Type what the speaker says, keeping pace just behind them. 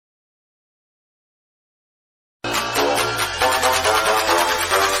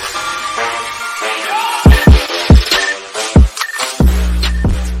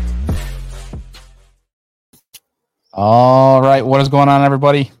All right, what is going on,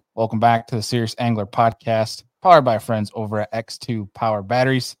 everybody? Welcome back to the Serious Angler Podcast, powered by our friends over at X2 Power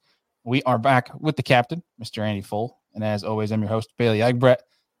Batteries. We are back with the captain, Mr. Andy Full, and as always, I'm your host, Bailey Egbrett.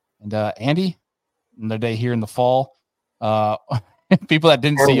 And Andy, another day here in the fall. People that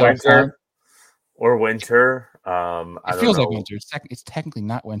didn't see winter. It feels like winter. It's technically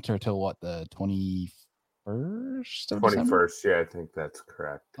not winter until what, the 21st? 21st, yeah, I think that's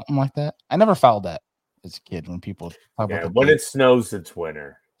correct. Something like that. I never followed that as a kid when people talk about when it snows, it's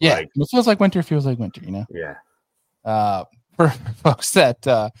winter. Yeah, it feels like winter. You know. Yeah. For folks that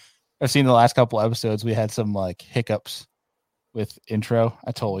I've seen the last couple episodes, we had some like hiccups with intro.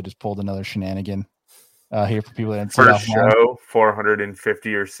 I totally just pulled another shenanigan here for people that didn't see. First show,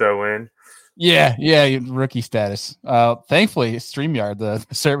 450 or so in. Yeah, rookie status. Thankfully, StreamYard, the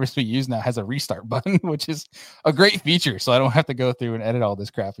service we use now, has a restart button, which is a great feature. So I don't have to go through and edit all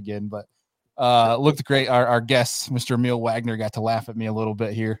this crap again. But looked great. Our guest, Mr. Emil Wagner, got to laugh at me a little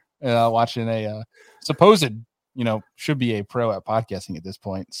bit here watching a supposed, should be a pro at podcasting at this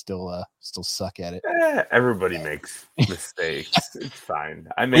point. Still suck at it. Everybody makes mistakes. It's fine.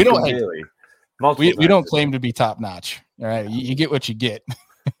 I make them daily. We don't claim to be top notch. All right, you get what you get.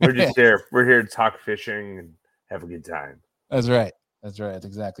 We're just there. We're here to talk fishing and have a good time. That's right. That's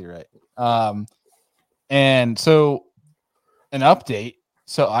exactly right. And so an update.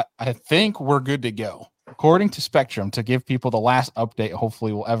 So I think we're good to go. According to Spectrum, to give people the last update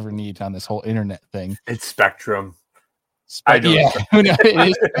hopefully we'll ever need on this whole internet thing. It's Spectrum. I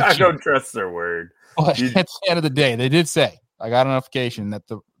don't trust their word. But at the end of the day, they did say, I got a notification that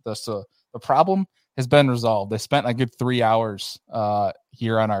the problem has been resolved. They spent a good 3 hours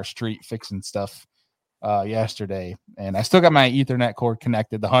here on our street fixing stuff yesterday, and I still got my Ethernet cord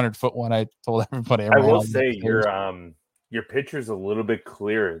connected, the 100-foot one. I told everybody. I will say your picture's a little bit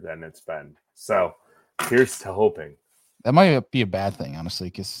clearer than it's been. So here's to hoping. That might be a bad thing, honestly,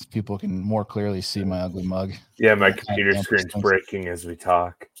 because people can more clearly see my ugly mug. Yeah, my computer screen's breaking as we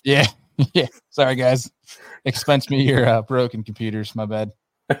talk. Yeah. Sorry, guys. Expense me your broken computers. My bad.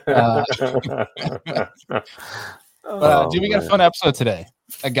 Dude, we got a fun episode today.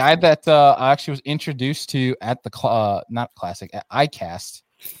 A guy that I actually was introduced to at the not classic at ICAST.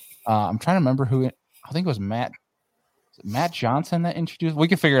 I'm trying to remember who. I think it was Matt Johnson that introduced. We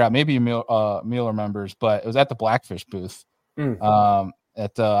can figure it out. Maybe Emil remembers, but it was at the Blackfish booth. I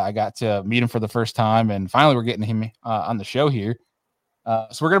got to meet him for the first time, and finally we're getting him on the show here.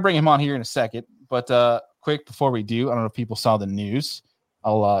 So we're gonna bring him on here in a second. But quick before we do, I don't know if people saw the news.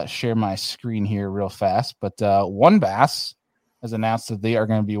 I'll share my screen here real fast. But One Bass has announced that they are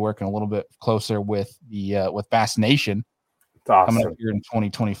going to be working a little bit closer with with Bass Nation coming up here in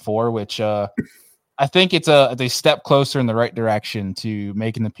 2024, which I think it's a step closer in the right direction to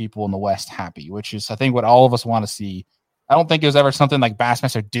making the people in the West happy, which is, I think, what all of us want to see. I don't think it was ever something like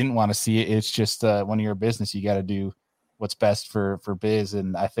Bassmaster didn't want to see it. It's just when you're a business, you got to do what's best for biz.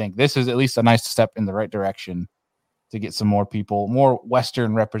 And I think this is at least a nice step in the right direction to get some more people, more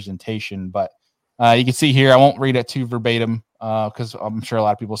Western representation. But you can see here, I won't read it too verbatim because I'm sure a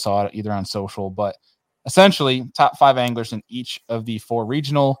lot of people saw it either on social. But essentially, top 5 anglers in each of the 4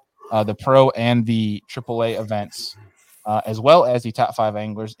 regional, the pro and the AAA events, as well as the top 5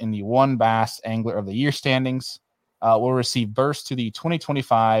 anglers in the One Bass Angler of the Year standings, will receive berths to the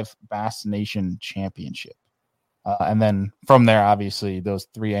 2025 Bass Nation Championship. And then from there, obviously, those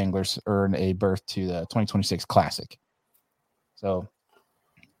 3 anglers earn a berth to the 2026 Classic. So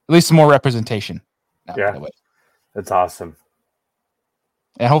at least some more representation. Yeah, that's awesome.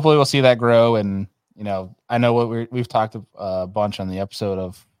 And hopefully we'll see that grow. And, I know what we've talked a bunch on the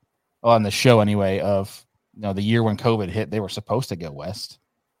episode on the show anyway, of, the year when COVID hit, they were supposed to go west.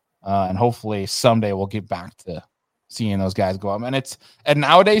 And hopefully someday we'll get back to seeing those guys go up. And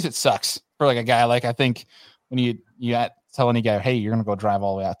nowadays it sucks for like a guy. Like, I think when you tell any guy, hey, you're going to go drive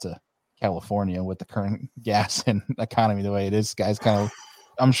all the way out to California with the current gas and economy the way it is, guys kind of,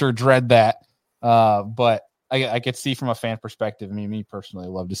 I'm sure, dread that. But I could see from a fan perspective. I mean, me personally,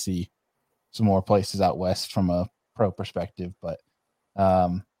 love to see some more places out west from a pro perspective. But at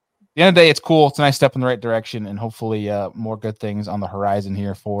the end of the day, it's cool. It's a nice step in the right direction, and hopefully more good things on the horizon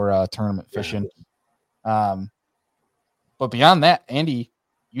here for tournament fishing. But beyond that, Andy,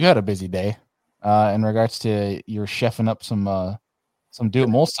 you had a busy day in regards to you're chefing up some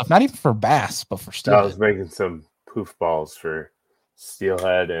do-it-mold stuff, not even for bass, but for steelhead. I was making some poof balls for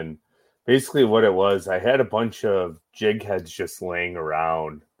steelhead, and basically what it was, I had a bunch of jig heads just laying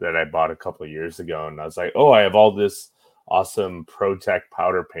around that I bought a couple of years ago, and I was like, I have all this awesome ProTech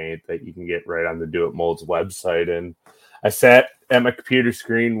powder paint that you can get right on the Do It Molds website. And I sat at my computer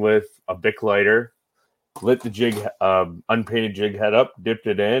screen with a Bic lighter lit the jig, unpainted jig head up, dipped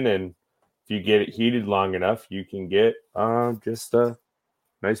it in, and if you get it heated long enough, you can get just a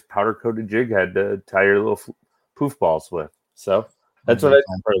nice powder coated jig head to tie your little poof balls with. So that's what I did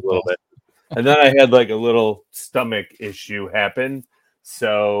for a little bit. And then I had like a little stomach issue happen.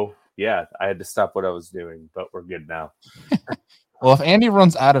 So yeah, I had to stop what I was doing, but we're good now. Well, if Andy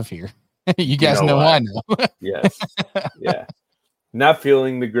runs out of here, you guys know why now. Yes. Yeah. Not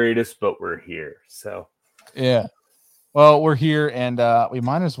feeling the greatest, but we're here. So yeah. Well, we're here, and we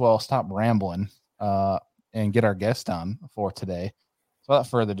might as well stop rambling and get our guest on for today. So without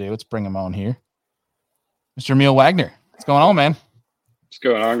further ado, let's bring him on here. Mr. Emil Wagner. What's going on, man? What's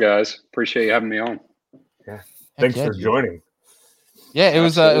going on, guys? Appreciate you having me on. Yeah. Thanks for joining. Yeah, it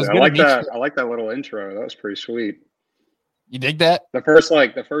was good. I like that. I like that little intro. That was pretty sweet. You dig that? The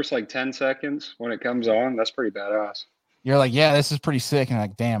first 10 seconds when it comes on, that's pretty badass. You're like, yeah, this is pretty sick. And I'm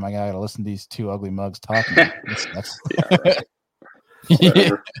like, damn, I gotta listen to these two ugly mugs talking.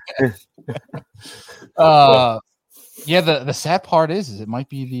 Yeah, the sad part is it might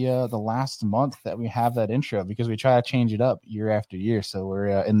be the last month that we have that intro because we try to change it up year after year. So we're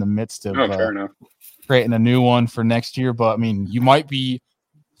in the midst of creating a new one for next year. But I mean, you might be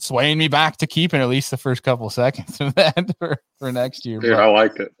swaying me back to keeping at least the first couple of seconds of that for next year. Dude, I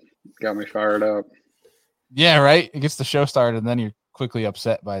liked it. Got me fired up. Yeah, right. It gets the show started, and then you're quickly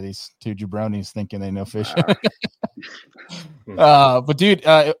upset by these two jabronis thinking they know fish. But dude,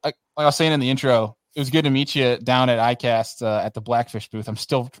 like I was saying in the intro, it was good to meet you down at ICAST at the Blackfish booth. I'm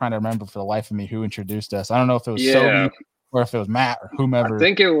still trying to remember for the life of me who introduced us. I don't know if it was Sobe or if it was Matt or whomever. I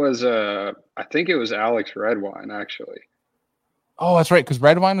think it was Alex Redwine, actually. Oh, that's right, because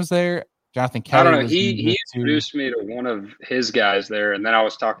Redwine was there. Jonathan Kelly. I don't know. He introduced me to one of his guys there, and then I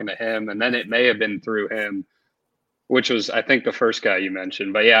was talking to him, and then it may have been through him, which was, I think, the first guy you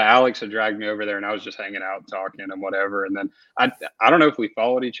mentioned. But yeah, Alex had dragged me over there, and I was just hanging out, talking and whatever. And then I don't know if we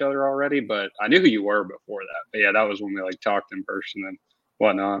followed each other already, but I knew who you were before that. But yeah, that was when we like talked in person and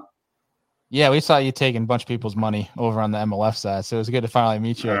whatnot. Yeah, we saw you taking a bunch of people's money over on the MLF side, so it was good to finally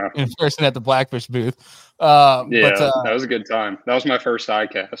meet you in person at the Blackfish booth. That was a good time. That was my first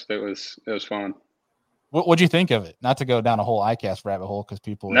ICAST. It was fun. What'd you think of it? Not to go down a whole ICAST rabbit hole because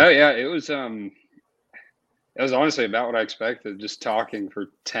people. No, yeah, it was honestly about what I expected. Just talking for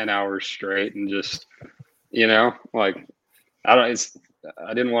 10 hours straight and just, like I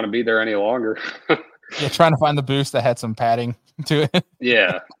didn't want to be there any longer. Yeah, trying to find the booth that had some padding to it.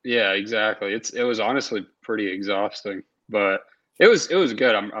 Yeah, exactly. It was honestly pretty exhausting, but it was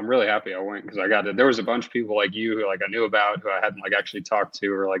good. I'm really happy I went because there was a bunch of people like you who like I knew about who I hadn't like actually talked to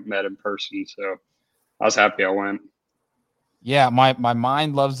or like met in person. So I was happy I went. Yeah, my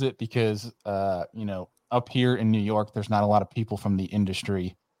mind loves it because up here in New York, there's not a lot of people from the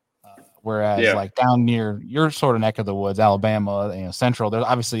industry. Whereas like down near your sort of neck of the woods, Alabama, Central, there's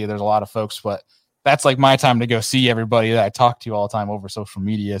a lot of folks, but that's like my time to go see everybody that I talk to all the time over social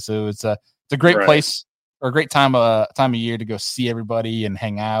media. So it's a great place or a great time of year to go see everybody and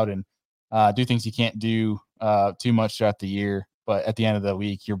hang out and do things you can't do too much throughout the year. But at the end of the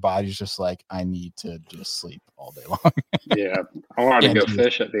week, your body's just like, I need to just sleep all day long. Yeah. I wanted to go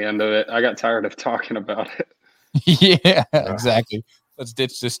fish at the end of it. I got tired of talking about it. Yeah, exactly. Let's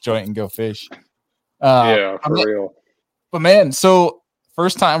ditch this joint and go fish. For real. But man, so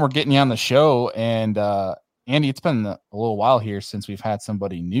first time we're getting you on the show, and Andy, it's been a little while here since we've had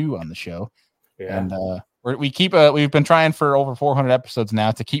somebody new on the show. Yeah. And we've been trying for over 400 episodes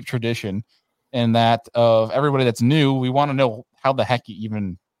now to keep tradition, and that of everybody that's new, we want to know how the heck you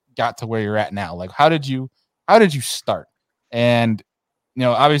even got to where you're at now. Like, how did you start? And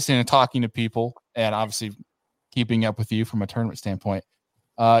obviously in talking to people and obviously keeping up with you from a tournament standpoint,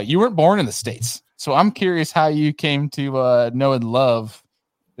 you weren't born in the States. So I'm curious how you came to know and love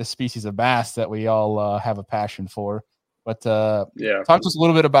this species of bass that we all have a passion for. But talk to us a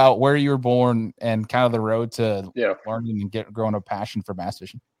little bit about where you were born and kind of the road to learning and growing a passion for bass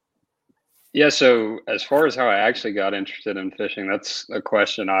fishing. Yeah, so as far as how I actually got interested in fishing, that's a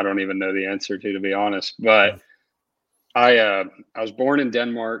question I don't even know the answer to be honest. But I was born in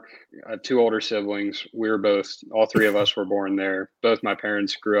Denmark. I have two older siblings. All three of us were born there. Both my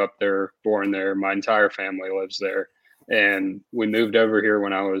parents grew up there, born there. My entire family lives there. And we moved over here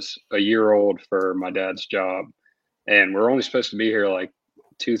when I was a year old for my dad's job. And we're only supposed to be here like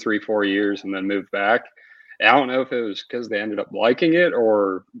 2, 3, 4 years and then move back. And I don't know if it was because they ended up liking it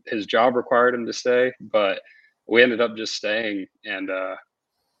or his job required him to stay, but we ended up just staying and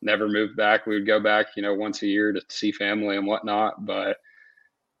never moved back. We would go back, once a year to see family and whatnot, but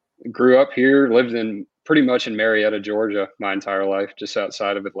grew up here, lived pretty much in Marietta, Georgia my entire life, just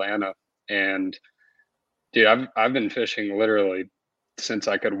outside of Atlanta. And Dude, I've been fishing literally since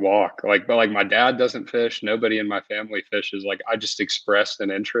I could walk. But my dad doesn't fish. Nobody in my family fishes. Like, I just expressed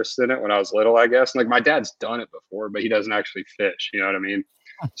an interest in it when I was little, I guess. And, like, my dad's done it before, but he doesn't actually fish. You know what I mean?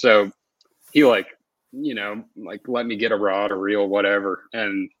 So he let me get a rod, a reel, whatever.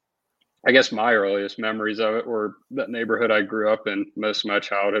 And I guess my earliest memories of it were that neighborhood I grew up in most of my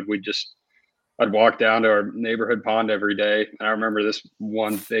childhood. I'd walk down to our neighborhood pond every day. And I remember this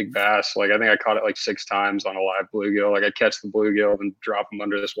one big bass. Like, I think I caught it like 6 times on a live bluegill. Like, I'd catch the bluegill and drop them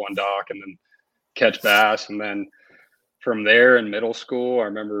under this one dock and then catch bass. And then from there in middle school, I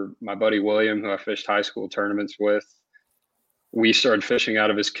remember my buddy William, who I fished high school tournaments with, we started fishing out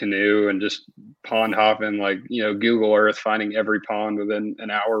of his canoe and just pond hopping, like, Google Earth, finding every pond within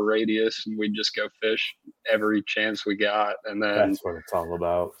an hour radius. And we'd just go fish every chance we got. And then that's what it's all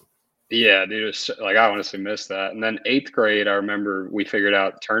about. Yeah, dude, it's like, I honestly missed that. And then 8th grade, I remember we figured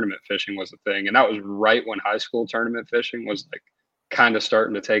out tournament fishing was a thing. And that was right when high school tournament fishing was like kind of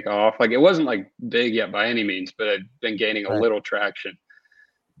starting to take off. Like, it wasn't like big yet by any means, but I'd been gaining a little traction.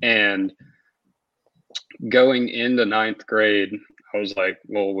 And going into 9th grade, I was like,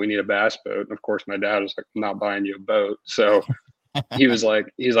 well, we need a bass boat. And of course, my dad was like, I'm not buying you a boat. So he's like,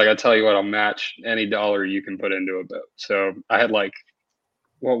 I tell you what, I'll match any dollar you can put into a boat. So I had like,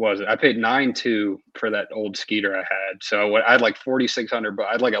 what was it? I paid $9,200 for that old Skeeter I had. So I had like $4,600, but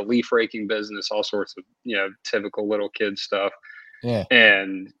I had like a leaf raking business, all sorts of, typical little kid stuff. Yeah.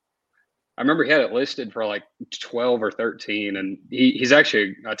 And I remember he had it listed for like 12 or 13. And he's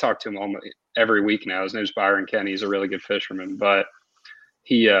actually, I talk to him almost every week now. His name's Byron Kenny. He's a really good fisherman, but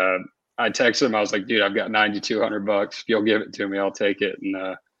I texted him. I was like, dude, I've got $9,200. If you'll give it to me, I'll take it.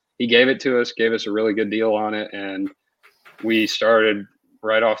 And he gave it to us, gave us a really good deal on it. And we started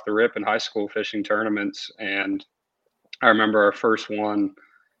right off the rip in high school fishing tournaments. And I remember our first one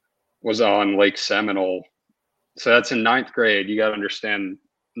was on Lake Seminole. So that's in 9th grade. You got to understand,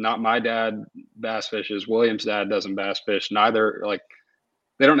 not my dad bass fishes. William's dad doesn't bass fish. Neither, like,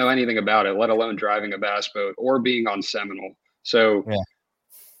 they don't know anything about it, let alone driving a bass boat or being on Seminole. So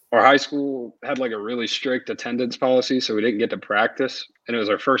our high school had like a really strict attendance policy, so we didn't get to practice. And it was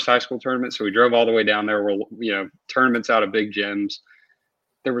our first high school tournament. So we drove all the way down there. We're, tournaments out of big gyms.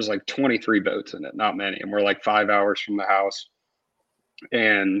 There was like 23 boats in it, not many. And we're like 5 hours from the house.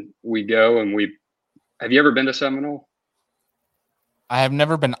 And we go and have you ever been to Seminole? I have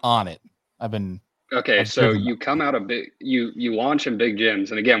never been on it. Okay. So you come out of you launch in big gyms.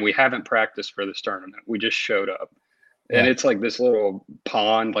 And again, we haven't practiced for this tournament. We just showed up. And it's like this little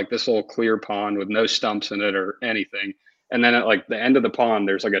pond, like this little clear pond with no stumps in it or anything. And then at like the end of the pond,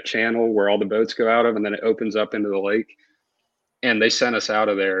 there's like a channel where all the boats go out of, and then it opens up into the lake. And they sent us out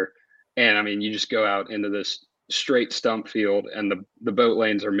of there. And I mean, you just go out into this straight stump field, and the boat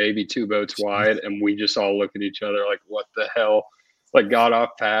lanes are maybe 2 boats wide. And we just all look at each other like, what the hell? Like, got off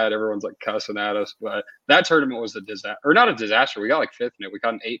pad. Everyone's like cussing at us. But that tournament was a disaster, or not a disaster. We got like 5th in it. We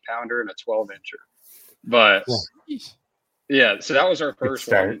got an 8-pounder and a 12-incher. But yeah, so that was our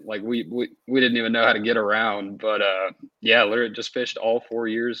first one. Like, we didn't even know how to get around. But literally just fished all 4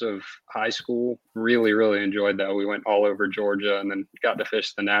 years of high school. Really, really enjoyed that. We went all over Georgia and then got to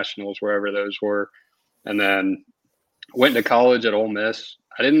fish the nationals wherever those were. And then went to college at Ole Miss.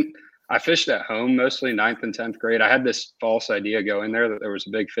 I fished at home mostly 9th and 10th grade. I had this false idea going there that there was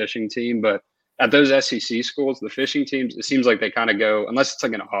a big fishing team, but at those SEC schools, the fishing teams, it seems like they kind of go, unless it's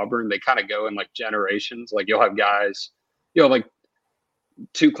like in Auburn, they kind of go in like generations. Like, you'll have like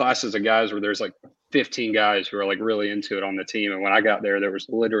 2 classes of guys where there's like 15 guys who are like really into it on the team. And when I got there was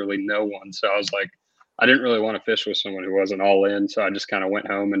literally no one. So I was like, I didn't really want to fish with someone who wasn't all in. So I just kind of went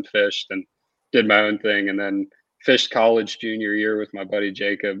home and fished and did my own thing. And then fished college junior year with my buddy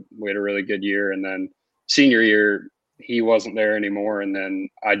Jacob. We had a really good year. And then senior year, he wasn't there anymore. And then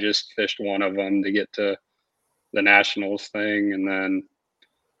I just fished one of them to get to the nationals thing. And then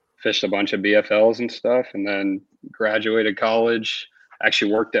fished a bunch of BFLs and stuff. And then graduated college,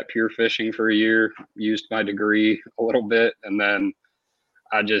 actually worked at Pure Fishing for a year, used my degree a little bit. And then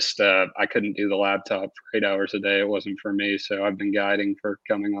I just, I couldn't do the laptop for 8 hours a day. It wasn't for me. So I've been guiding for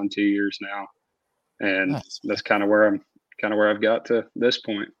coming on 2 years now. And that's kind of where I've got to this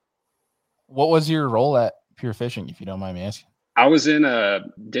point. What was your role at Pure Fishing, if you don't mind me asking? I was in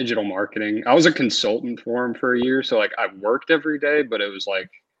digital marketing. I was a consultant for him for a year. So like, I worked every day, but it was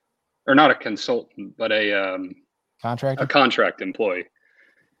like, or not a consultant, but a contract employee.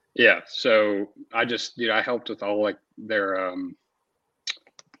 Yeah. So I just, I helped with all like their,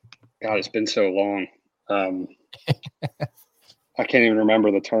 God, it's been so long. I can't even remember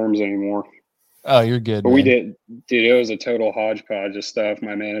the terms anymore. Oh, you're good. But man. we did, dude. It was a total hodgepodge of stuff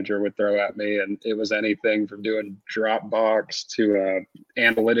my manager would throw at me, and it was anything from doing Dropbox to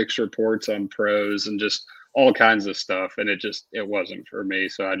analytics reports on pros and just all kinds of stuff. And it wasn't for me.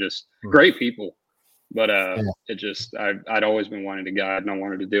 So great people, but I'd always been wanting to guide, and I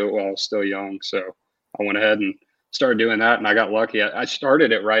wanted to do it while I was still young. So I went ahead and started doing that, and I got lucky. I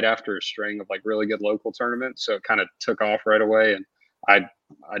started it right after a string of like really good local tournaments, so it kind of took off right away, and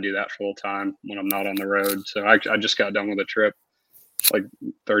I do that full time when I'm not on the road. So I just got done with a trip like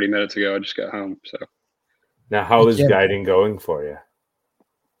 30 minutes ago. I just got home. So now, how is guiding going for you?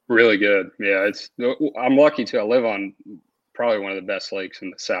 Really good. Yeah, I'm lucky too. I live on probably one of the best lakes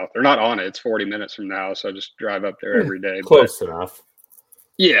in the South. They're not on it. It's 40 minutes from the house. So I just drive up there every day. Close enough.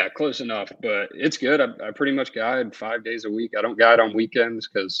 Yeah, close enough, but it's good. I pretty much guide 5 days a week. I don't guide on weekends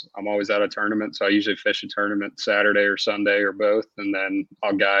because I'm always at a tournament. So I usually fish a tournament Saturday or Sunday or both. And then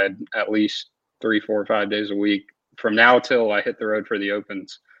I'll guide at least 3, 4, 5 days a week. From now till I hit the road for the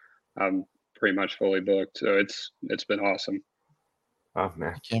Opens, I'm pretty much fully booked. So it's been awesome. Oh,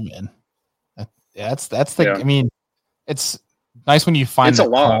 man. Yeah, man. That's the, I mean, it's nice when you find it's a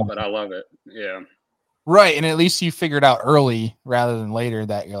lot, but I love it. Yeah. Right, and at least you figured out early rather than later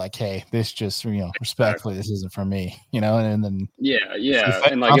that you're like, hey, this just respectfully, this isn't for me, and then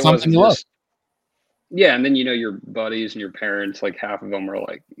and like it wasn't just and then your buddies and your parents, like half of them are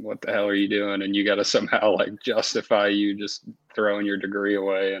like, what the hell are you doing? And you got to somehow like justify you just throwing your degree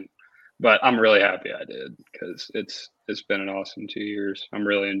away. But I'm really happy I did because it's been an awesome 2 years. I'm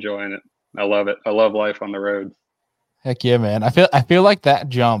really enjoying it. I love it. I love life on the road. Heck yeah, man. I feel like that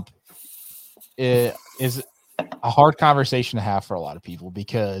jump is a hard conversation to have for a lot of people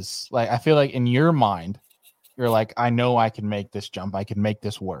because like I feel like in your mind you're like, I know I can make this jump, I can make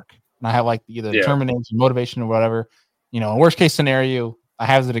this work, and I have like either determination, motivation, or whatever. In worst case scenario, I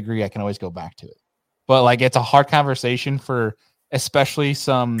have the degree, I can always go back to it. But like it's a hard conversation for especially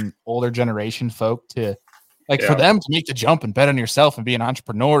some older generation folk to like for them to make the jump and bet on yourself and be an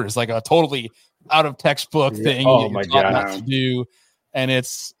entrepreneur is like a totally out of textbook thing. Oh my god, not to do. And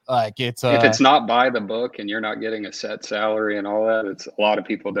it's like if it's not by the book and you're not getting a set salary and all that, it's a lot of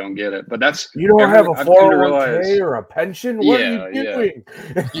people don't get it. But that's you don't have a 401k or a pension. What are you doing?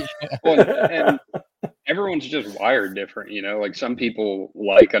 Well, and everyone's just wired different, Like some people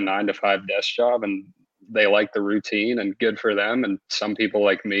like a 9-to-5 desk job and they like the routine and good for them. And some people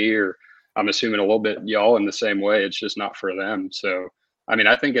like me, or I'm assuming a little bit y'all in the same way, it's just not for them. So. I mean,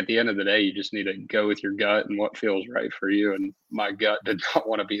 I think at the end of the day, you just need to go with your gut and what feels right for you. And my gut did not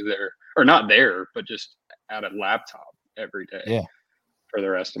want to be there, or not there, but just at a laptop every day for the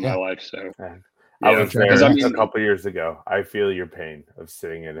rest of my life. So I was there a couple years ago. I feel your pain of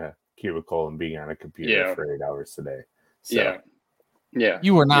sitting in a cubicle and being on a computer for 8 hours a day. So. Yeah.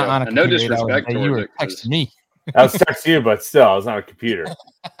 You were not on a computer. No disrespect towards you were texting me. I was texting you, but still, I was on a computer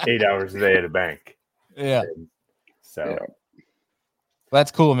 8 hours a day at a bank. Yeah. And so. That's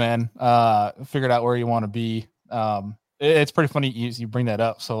cool, man. Figured out where you want to be. It's pretty funny you bring that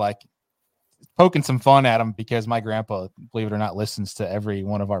up. So like poking some fun at him because my grandpa, believe it or not, listens to every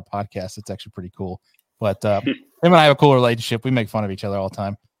one of our podcasts. It's actually pretty cool. But him and I have a cool relationship. We make fun of each other all the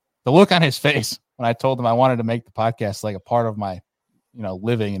time. The look on his face when I told him I wanted to make the podcast like a part of my,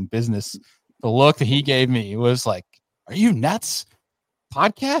 living and business, the look that he gave me was like, "Are you nuts?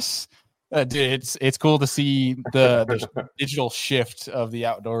 Podcasts?" Dude, it's cool to see the digital shift of the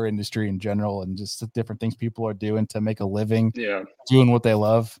outdoor industry in general and just the different things people are doing to make a living, doing what they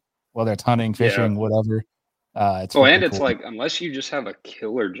love, whether it's hunting, fishing, whatever. It's cool. Like, unless you just have a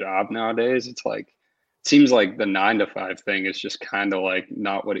killer job nowadays, it's like, it seems like the 9-to-5 thing is just kind of like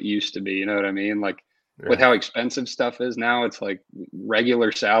not what it used to be. You know what I mean? Like with how expensive stuff is now, it's like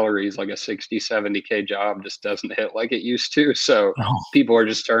regular salaries, like a 60, 70K job just doesn't hit like it used to. So people are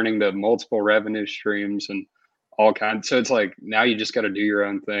just turning to multiple revenue streams and all kinds. So it's like, now you just got to do your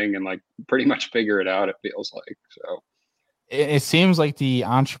own thing and like pretty much figure it out. It feels like, so. It seems like the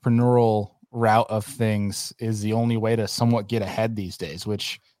entrepreneurial route of things is the only way to somewhat get ahead these days,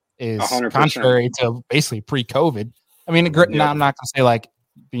 which is 100%. Contrary to basically pre-COVID. I mean, now I'm not going to say like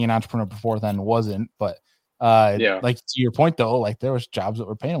being an entrepreneur before then wasn't, but like to your point though, like there was jobs that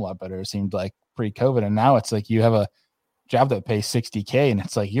were paying a lot better. It seemed like pre-COVID, and now it's like you have a job that pays $60K, and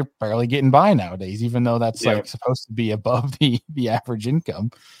it's like you're barely getting by nowadays, even though that's like supposed to be above the average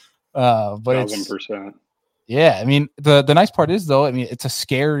income. But 1,000%. Yeah, I mean the nice part is though, I mean it's a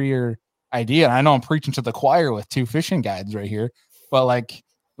scarier idea. And I know I'm preaching to the choir with 2 fishing guides right here, but like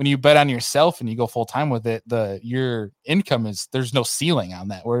when you bet on yourself and you go full time with it, your income there's no ceiling on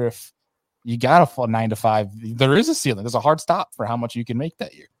that. Where if you got a full 9-to-5, there is a ceiling. There's a hard stop for how much you can make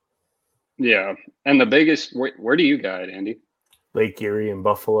that year. Yeah. And the biggest, where do you guide, Andy? Lake Erie and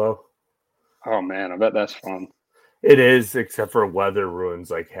Buffalo. Oh man, I bet that's fun. It is, except for weather ruins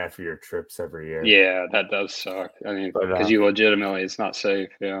like half of your trips every year. Yeah, that does suck. I mean, because you legitimately, it's not safe.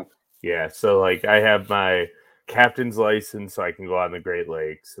 Yeah. Yeah. So like I have my captain's license so I can go on the Great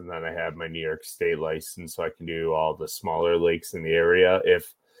Lakes, and then I have my New York State license so I can do all the smaller lakes in the area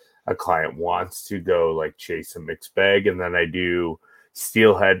if a client wants to go like chase a mixed bag. And then I do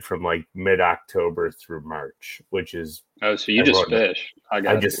steelhead from like mid-October through March, which is so you just fish.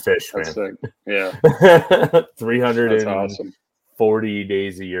 I just fish, man. That's sick. Yeah. 340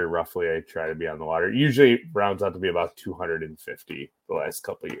 days a year roughly I try to be on the water. Usually rounds out to be about 250 the last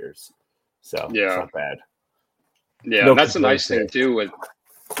couple of years. So yeah, it's not bad. Yeah, that's a nice thing too with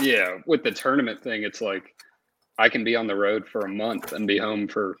the tournament thing. It's like I can be on the road for a month and be home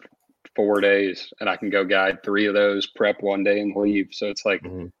for 4 days, and I can go guide 3 of those, prep 1 day, and leave. So it's like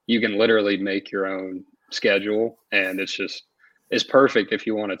you can literally make your own schedule, and it's perfect if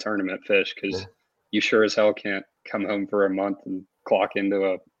you want a tournament fish because you sure as hell can't come home for a month and clock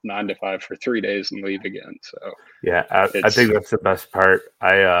into a 9 to 5 for 3 days and leave again. So yeah, I think that's the best part.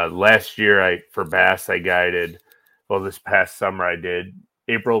 I last year for bass I guided. Well, this past summer I did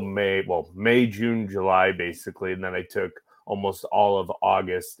May, June, July, basically. And then I took almost all of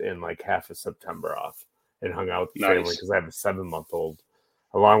August and like half of September off and hung out with the family because I have a 7-month-old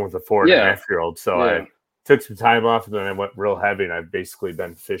along with a 4.5-year-old. So I took some time off and then I went real heavy, and I've basically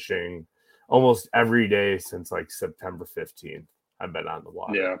been fishing almost every day since like September 15th. I've been on the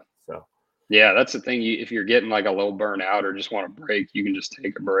water. Yeah. So yeah, that's the thing. If you're getting like a little burnout or just want a break, you can just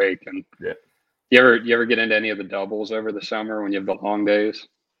take a break. And You ever get into any of the doubles over the summer when you have the long days?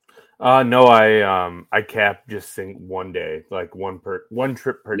 No, I cap just one day, like one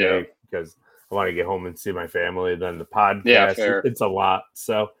trip per day because I want to get home and see my family. Then the podcast, it's a lot.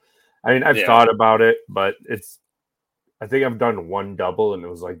 So, I mean, I've thought about it, but I think I've done one double and it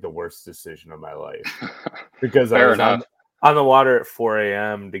was like the worst decision of my life because I was on the water at 4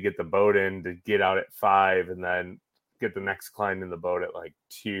 a.m. to get the boat in, to get out at 5 and then get the next client in the boat at like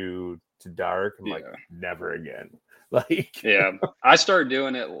 2 to dark. I'm like, never again. Like, I started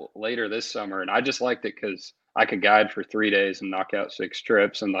doing it later this summer, and I just liked it because I could guide for 3 days and knock out 6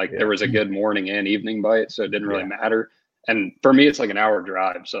 trips, and like there was a good morning and evening bite, so it didn't really matter. And for me, it's like an hour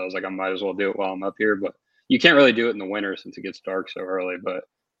drive, so I was like, I might as well do it while I'm up here. But you can't really do it in the winter since it gets dark so early. But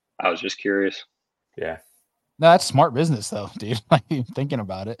I was just curious. Yeah. No, that's smart business though, dude. Like thinking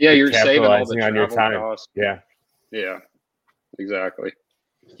about it. Yeah, you're saving all the on your time. Costs. Yeah. Yeah. Exactly.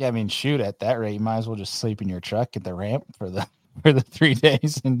 Yeah, I mean, shoot, at that rate, you might as well just sleep in your truck at the ramp for the 3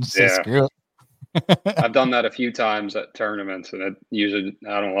 days and just say screw it. I've done that a few times at tournaments, and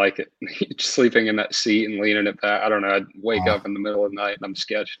I don't like it. Sleeping in that seat and leaning it back. I don't know. I'd wake up in the middle of the night and I'm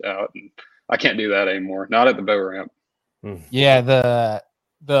sketched out, and I can't do that anymore. Not at the boat ramp. Yeah,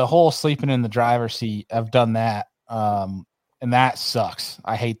 the whole sleeping in the driver's seat, I've done that, and that sucks.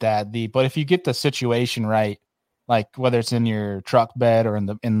 I hate that. But if you get the situation right, like whether it's in your truck bed or in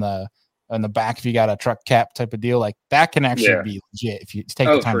the back, if you got a truck cap type of deal, like that can actually be legit if you take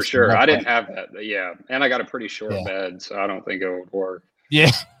the time. Oh, for sure. I didn't have that. Yeah, and I got a pretty short bed, so I don't think it would work.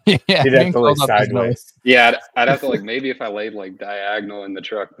 Yeah, You'd have to lay sideways. Yeah, I'd have to like maybe if I laid like diagonal in the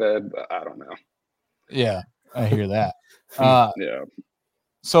truck bed, but I don't know. Yeah, I hear that. Yeah.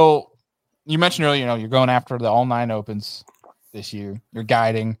 So you mentioned earlier, you're going after the all 9 opens this year. You're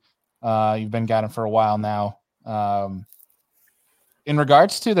guiding. You've been guiding for a while now. In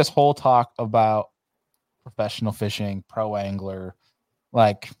regards to this whole talk about professional fishing, pro angler,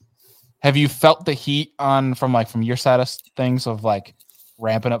 like, have you felt the heat from your side of things of like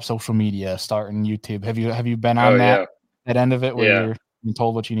ramping up social media, starting YouTube? Have you been on that end of it where you're being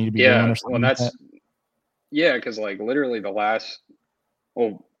told what you need to be doing or something? Well, because like literally the last,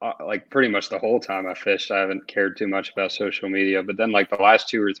 like pretty much the whole time I fished, I haven't cared too much about social media. But then like the last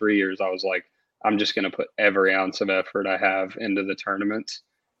 2 or 3 years, I was like, I'm just going to put every ounce of effort I have into the tournaments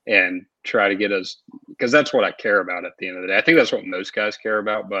and try to get because that's what I care about at the end of the day. I think that's what most guys care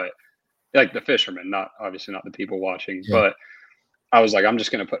about, but like the fishermen, obviously not the people watching, but I was like, I'm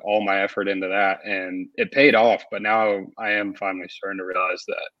just going to put all my effort into that, and it paid off. But now I am finally starting to realize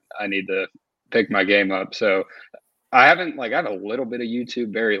that I need to pick my game up. So I have a little bit of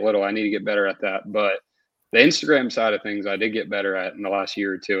YouTube, very little. I need to get better at that, but the Instagram side of things, I did get better at in the last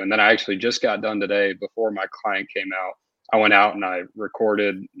year or two. And then I actually just got done today before my client came out. I went out and I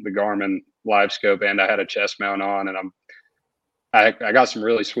recorded the Garmin Live Scope, and I had a chest mount on, and I got some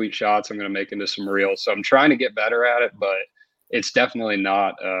really sweet shots I'm going to make into some reels. So I'm trying to get better at it, but it's definitely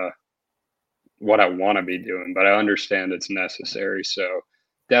not what I want to be doing, but I understand it's necessary. So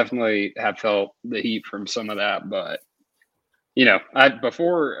definitely have felt the heat from some of that, but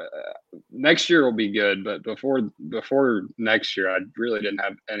next year will be good, but before next year, I really didn't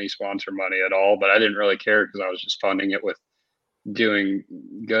have any sponsor money at all, but I didn't really care because I was just funding it with doing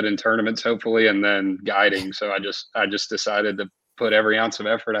good in tournaments, hopefully, and then guiding. So I just decided to put every ounce of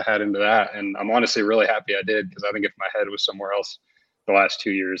effort I had into that, and I'm honestly really happy I did, because I think if my head was somewhere else the last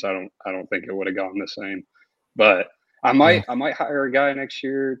 2 years, I don't think it would have gone the same. But I might hire a guy next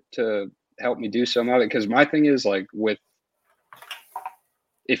year to help me do some of it, because my thing is like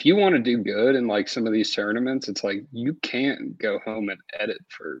if you want to do good in like some of these tournaments, it's like you can't go home and edit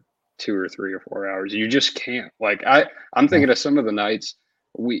for 2 or 3 or 4 hours. You just can't. Like I'm thinking of some of the nights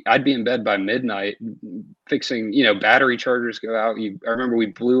I'd be in bed by midnight fixing, battery chargers go out. I remember we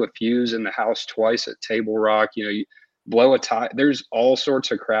blew a fuse in the house twice at Table Rock. You blow a tie. There's all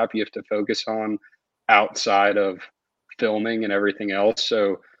sorts of crap you have to focus on outside of filming and everything else.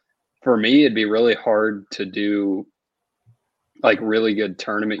 So for me, it'd be really hard to do like really good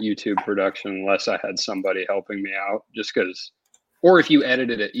tournament YouTube production unless I had somebody helping me out, just because, or if you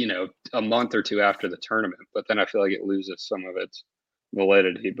edited it, a month or 2 after the tournament, but then I feel like it loses some of its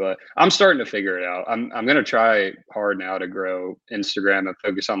validity. But I'm starting to figure it out. I'm going to try hard now to grow Instagram and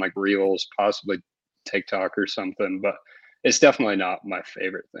focus on like Reels, possibly TikTok or something, but it's definitely not my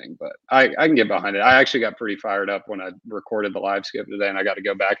favorite thing, but I can get behind it. I actually got pretty fired up when I recorded the live skip today, and I got to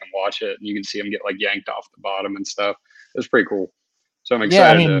go back and watch it, and you can see him get like yanked off the bottom and stuff. It was pretty cool. So I'm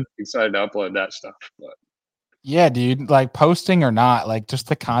excited excited to upload that stuff. But yeah, dude, like posting or not, like just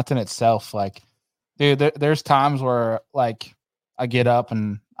the content itself, like, dude, there's times where like I get up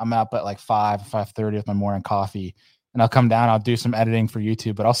and I'm up at like 5:30 with my morning coffee, and I'll come down, I'll do some editing for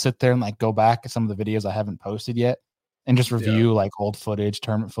YouTube, but I'll sit there and like go back at some of the videos I haven't posted yet and just review like old footage,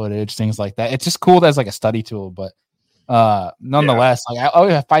 tournament footage, things like that. It's just cool as like a study tool, but nonetheless,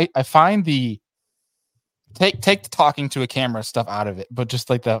 like I find the take the talking to a camera stuff out of it, but just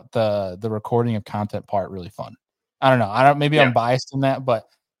like the recording of content part really fun. I don't know. Maybe I'm biased in that, but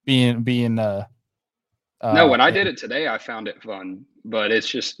being no, when I did it today, I found it fun, but it's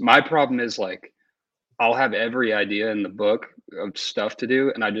just my problem is like I'll have every idea in the book of stuff to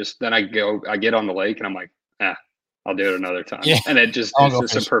do, and I get on the lake and I'm like, I'll do it another time. Yeah. And it's just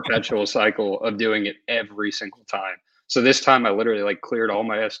a perpetual cycle of doing it every single time. So this time I literally like cleared all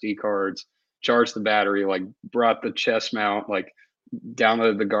my SD cards, charged the battery, like brought the chest mount, like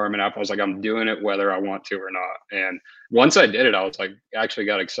downloaded the Garmin app. I was like, I'm doing it whether I want to or not. And once I did it, I was like, actually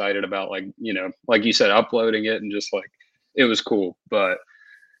got excited about like, like you said, uploading it, and just like, it was cool. But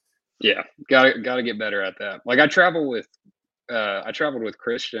yeah, gotta get better at that. Like I traveled with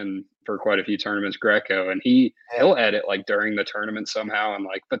Christian for quite a few tournaments, Greco, and he'll edit like during the tournament somehow, and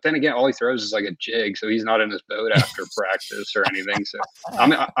like, but then again, all he throws is like a jig, so he's not in his boat after practice or anything. So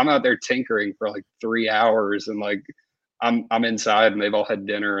I'm out there tinkering for like 3 hours, and like I'm inside, and they've all had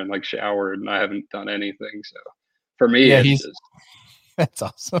dinner and like showered, and I haven't done anything. So for me, that's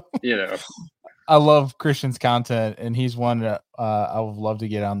awesome. I love Christian's content, and he's one that I would love to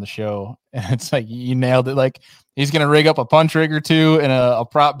get on the show. And it's like, you nailed it. Like, he's going to rig up a punch rig or two and a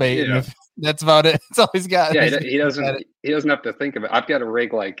prop bait. Yeah. And that's about it. That's all he's got. Yeah, he doesn't have to think of it. I've got to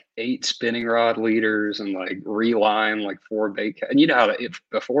rig like 8 spinning rod leaders and like reline like 4 bait. And you know how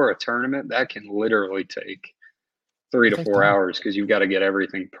before a tournament, that can literally take 3 to 4 hours, because you've got to get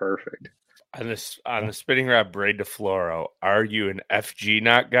everything perfect. On the spinning rod braid to fluoro, are you an FG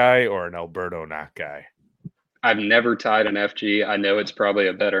knot guy or an Alberto knot guy? I've never tied an FG. I know it's probably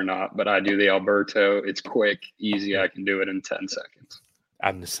a better knot, but I do the Alberto. It's quick, easy. I can do it in 10 seconds.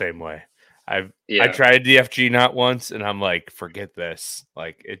 I'm the same way. I tried the FG knot once, and I'm like, forget this.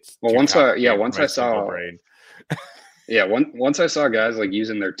 Like, it's once I saw brain. Yeah, once I saw guys like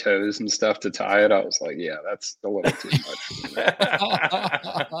using their toes and stuff to tie it, I was like, yeah, that's a little too much.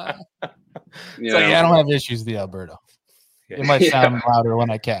 I don't have issues with the Alberto. It might sound louder when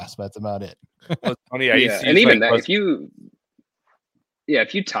I cast, but that's about it. Well, it's funny. And even that, if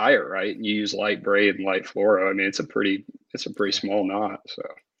you tie it right and you use light braid and light fluoro, I mean, it's a pretty small knot. So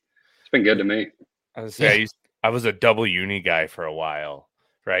it's been good to me. I was a double uni guy for a while,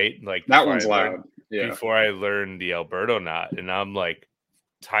 right? Like that one's loud. Before I learned the Alberto knot, and I'm like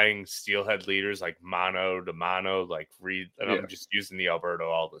tying steelhead leaders like mono to mono, I'm just using the Alberto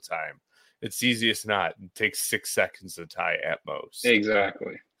all the time. It's the easiest knot. It takes 6 seconds to tie at most.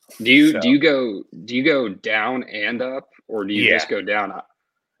 Exactly. Do you go down and up, or do you just go down?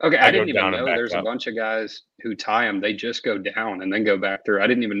 Okay, I didn't even know there's a bunch of guys who tie them. They just go down and then go back through. I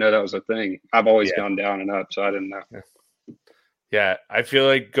didn't even know that was a thing. I've always gone down and up, so I didn't know. Yeah, I feel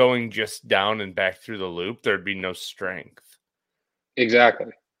like going just down and back through the loop, there'd be no strength.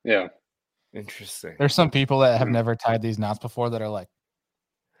 Exactly. Yeah. Interesting. There's some people that have never tied these knots before that are like,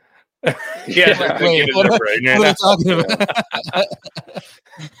 yeah, like, wait, what are you talking about?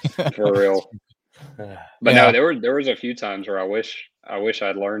 For real. But no, there was a few times where I wish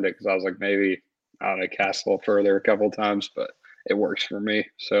I'd learned it, because I was like, maybe I don't know, cast a little further a couple of times, but it works for me.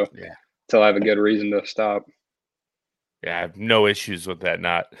 So until I have a good reason to stop. Yeah, I have no issues with that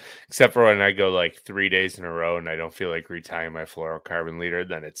knot, except for when I go like 3 days in a row and I don't feel like retying my fluorocarbon leader,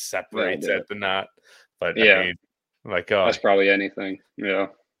 then it separates at the knot. But I mean, like, that's probably anything. Yeah.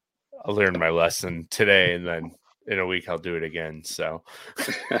 I learned my lesson today, and then in a week I'll do it again. So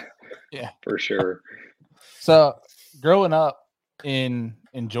yeah, for sure. So growing up in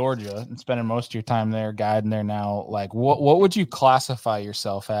Georgia and spending most of your time there, guiding there now, like what would you classify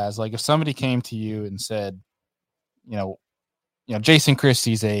yourself as? Like if somebody came to you and said, you know, Jason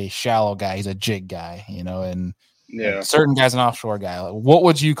Christie's a shallow guy, he's a jig guy, and certain guy's an offshore guy. Like, what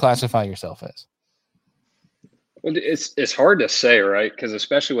would you classify yourself as? Well, it's hard to say, right? Because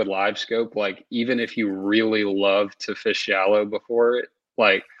especially with live scope, like even if you really love to fish shallow before it,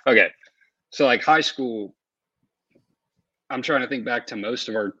 like, okay, so like high school, I'm trying to think back to most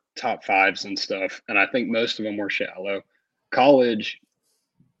of our top fives and stuff, and I think most of them were shallow. College,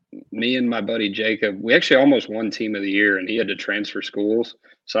 me and my buddy Jacob, we actually almost won team of the year, and he had to transfer schools,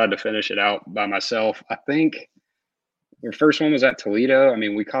 so I had to finish it out by myself. I think the first one was at Toledo. I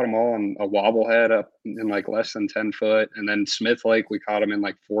mean, we caught them all on a wobblehead up in like less than 10 foot. And then Smith Lake, we caught them in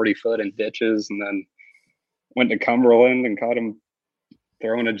like 40 foot in ditches, and then went to Cumberland and caught them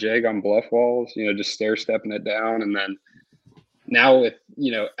throwing a jig on bluff walls, just stair stepping it down. And then now with,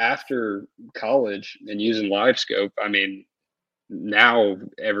 after college and using live scope, I mean, now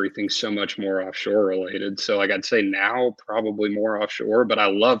everything's so much more offshore related. So like I'd say now probably more offshore, but I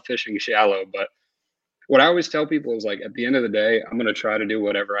love fishing shallow. But what I always tell people is like, at the end of the day, I'm going to try to do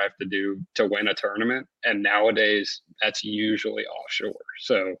whatever I have to do to win a tournament. And nowadays that's usually offshore.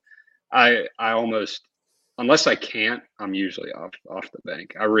 So I almost, unless I can't, I'm usually off the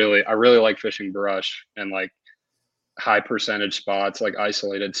bank. I really like fishing brush and like high percentage spots, like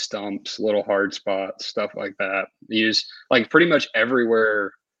isolated stumps, little hard spots, stuff like that. Use like pretty much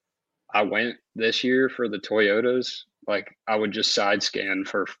everywhere I went this year for the Toyotas. Like I would just side scan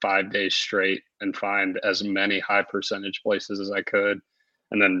for 5 days straight and find as many high percentage places as I could,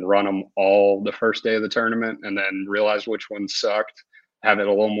 and then run them all the first day of the tournament, and then realize which ones sucked, have it a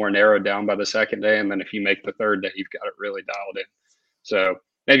little more narrowed down by the second day. And then if you make the third day, you've got it really dialed in. So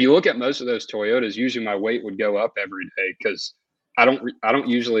if you look at most of those Toyotas, usually my weight would go up every day, because I don't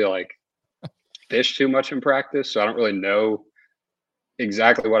usually like fish too much in practice. So I don't really know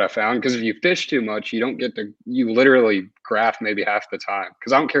exactly what I found, because if you fish too much, you literally graph maybe half the time,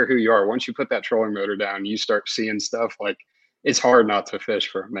 because I don't care who you are. Once you put that trolling motor down, you start seeing stuff, like it's hard not to fish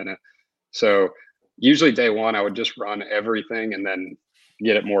for a minute. So usually day one, I would just run everything and then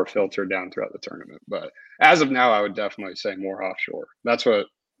get it more filtered down throughout the tournament. But as of now, I would definitely say more offshore. That's what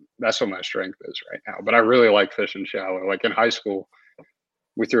my strength is right now. But I really like fishing shallow. Like in high school,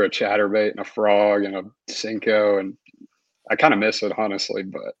 we threw a chatterbait and a frog and a Senko, and I kind of miss it, honestly,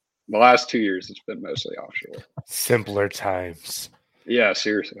 but the last 2 years it's been mostly offshore. Simpler times. Yeah,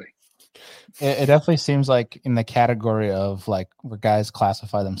 seriously. It definitely seems like in the category of like where guys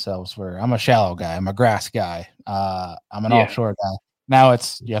classify themselves, where I'm a shallow guy, I'm a grass guy, I'm an offshore guy. Now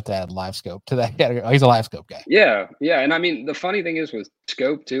you have to add live scope to that category. Oh, he's a live scope guy. Yeah. And I mean, the funny thing is with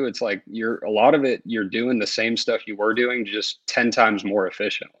scope too, it's like a lot of it, you're doing the same stuff you were doing, just 10 times more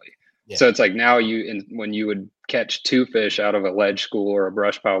efficiently. Yeah. So it's like now when you would catch 2 fish out of a ledge school or a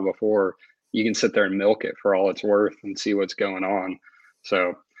brush pile before, you can sit there and milk it for all it's worth and see what's going on.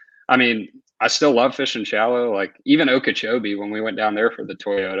 So, I mean, I still love fishing shallow. Like even Okeechobee, when we went down there for the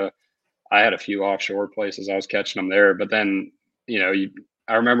Toyota, I had a few offshore places I was catching them there. But then, I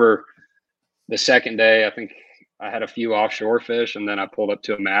remember the second day, I think I had a few offshore fish, and then I pulled up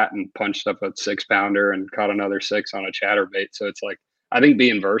to a mat and punched up a 6-pounder and caught another 6 on a chatterbait. So it's like, I think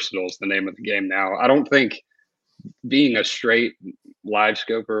being versatile is the name of the game now. I don't think being a straight live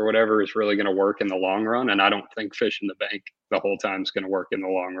scoper or whatever is really going to work in the long run. And I don't think fishing the bank the whole time is going to work in the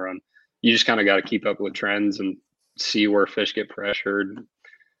long run. You just kind of got to keep up with trends and see where fish get pressured.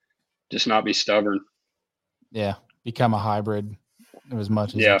 Just not be stubborn. Yeah. Become a hybrid as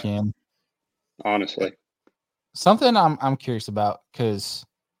much as you can. Honestly. Something I'm curious about, because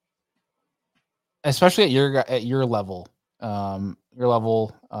especially at your level, and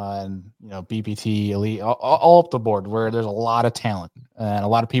BPT, elite, all up the board, where there's a lot of talent and a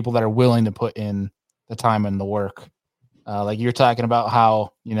lot of people that are willing to put in the time and the work. Like you're talking about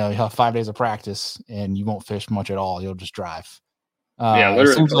how, you have 5 days of practice and you won't fish much at all. You'll just drive.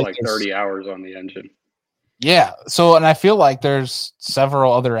 Literally for like 30 hours on the engine. Yeah. So, and I feel like there's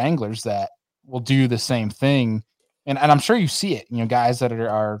several other anglers that will do the same thing. And I'm sure you see it, guys that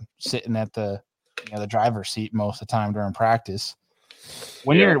are sitting at the driver's seat most of the time during practice.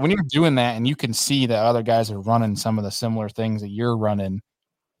 When you're doing that and you can see that other guys are running some of the similar things that you're running,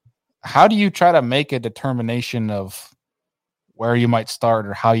 how do you try to make a determination of where you might start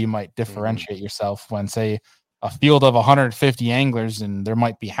or how you might differentiate yourself when, say, a field of 150 anglers and there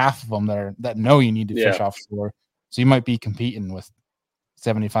might be half of them that know you need to fish offshore, so you might be competing with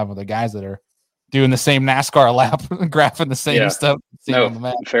 75 other guys that are doing the same NASCAR lap, graphing the same stuff.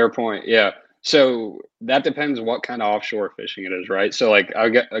 No, fair point. Yeah. So that depends what kind of offshore fishing it is, right? So like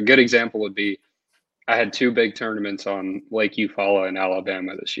a good example would be, I had 2 big tournaments on Lake Eufaula in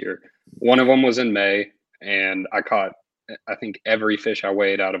Alabama this year. One of them was in May, and I caught, I think, every fish I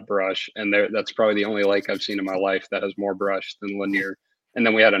weighed out of brush. And that's probably the only lake I've seen in my life that has more brush than Lanier. And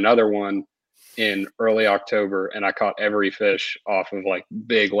then we had another one in early October, and I caught every fish off of like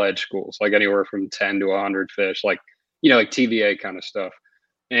big ledge schools, like anywhere from 10 to 100 fish, like TVA kind of stuff.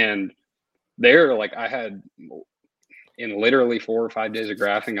 And there, like, I had, in literally 4 or 5 days of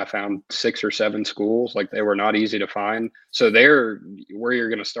graphing, I found 6 or 7 schools. Like, they were not easy to find. So there, where you're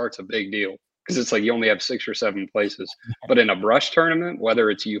going to start's a big deal, because it's like you only have 6 or 7 places. But in a brush tournament, whether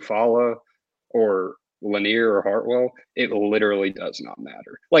it's Eufaula or Lanier or Hartwell, it literally does not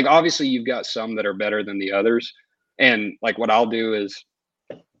matter. Like, obviously you've got some that are better than the others. And like what I'll do is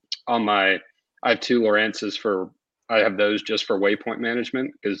I have 2 Lowrances I have those just for waypoint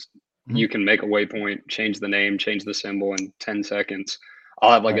management, because you can make a waypoint, change the name, change the symbol in 10 seconds.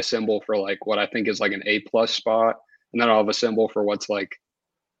 I'll have like a symbol for like what I think is like an A+ spot. And then I'll have a symbol for what's like,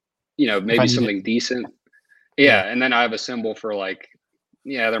 maybe something decent. Yeah. And then I have a symbol for like,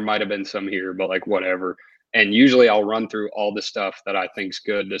 there might've been some here, but like whatever. And usually I'll run through all the stuff that I think's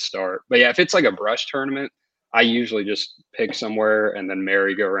good to start. But yeah, if it's like a brush tournament, I usually just pick somewhere and then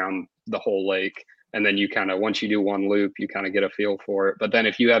merry-go around the whole lake. And then you kind of, once you do one loop, you kind of get a feel for it. But then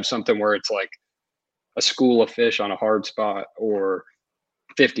if you have something where it's like a school of fish on a hard spot or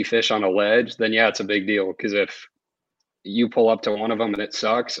 50 fish on a ledge, then it's a big deal. Because if you pull up to one of them and it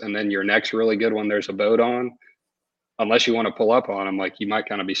sucks, and then your next really good one, there's a boat on, unless you want to pull up on them, like, you might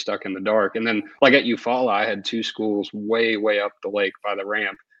kind of be stuck in the dark. And then like at Eufaula, I had 2 schools way, way up the lake by the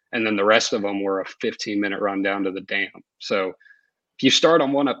ramp. And then the rest of them were a 15-minute run down to the dam. So if you start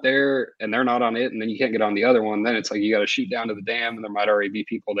on one up there and they're not on it, and then you can't get on the other one, then it's like you got to shoot down to the dam, and there might already be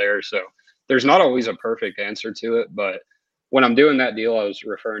people there. So there's not always a perfect answer to it. But when I'm doing that deal I was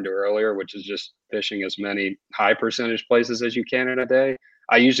referring to earlier, which is just fishing as many high percentage places as you can in a day,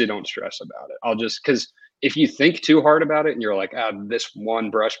 I usually don't stress about it. I'll just, because if you think too hard about it and you're like, this one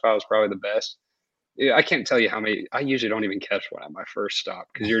brush pile is probably the best, I can't tell you how many. I usually don't even catch one at my first stop,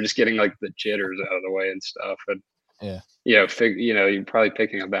 because you're just getting like the jitters out of the way and stuff. And you're probably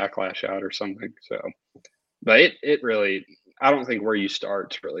picking a backlash out or something. So, but it really, I don't think where you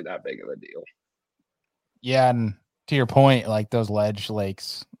start's really that big of a deal. Yeah, and to your point, like those ledge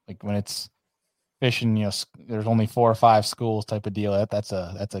lakes, like when it's fishing, there's only 4 or 5 schools type of deal. That's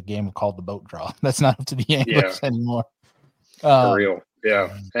a game called the boat draw. That's not up to the anglers anymore. For real.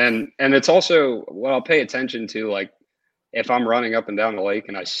 Yeah. And it's also what I'll pay attention to, like if I'm running up and down the lake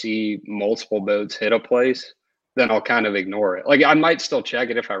and I see multiple boats hit a place, then I'll kind of ignore it. Like, I might still check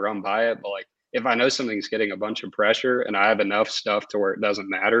it if I run by it, but like if I know something's getting a bunch of pressure and I have enough stuff to where it doesn't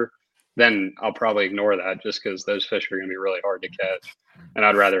matter, then I'll probably ignore that, just because those fish are going to be really hard to catch. And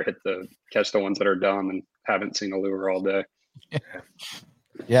I'd rather catch the ones that are dumb and haven't seen a lure all day.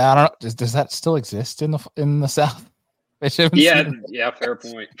 Yeah. I don't know. Does that still exist in the South? Yeah. Fair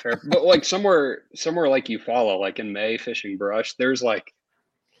point. But like somewhere like Eufaula, like in May fishing brush, there's like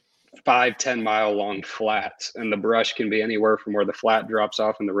 5-10 mile long flats, and the brush can be anywhere from where the flat drops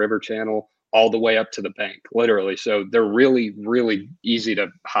off in the river channel all the way up to the bank, literally. So they're really, really easy to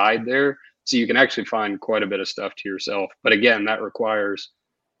hide there. So you can actually find quite a bit of stuff to yourself. But again, that requires,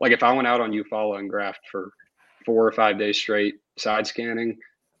 like if I went out on Eufaula and graphed for 4 or 5 days straight side scanning,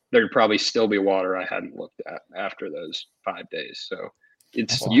 there'd probably still be water I hadn't looked at after those 5 days. So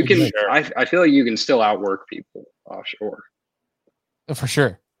I feel like you can still outwork people offshore. For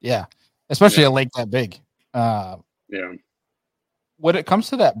sure. Yeah. Especially a lake that big. Yeah. When it comes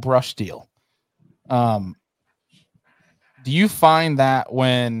to that brush deal, do you find that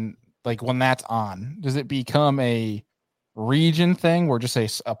when that's on, does it become a region thing where just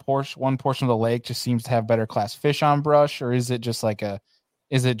one portion of the lake just seems to have better class fish on brush, or is it just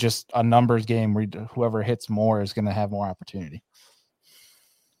a numbers game where whoever hits more is going to have more opportunity?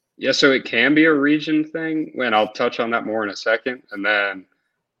 Yeah, so it can be a region thing, and I'll touch on that more in a second. And then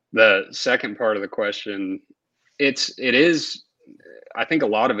the second part of the question, it is, I think a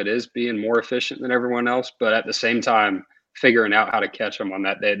lot of it is being more efficient than everyone else, but at the same time, figuring out how to catch them on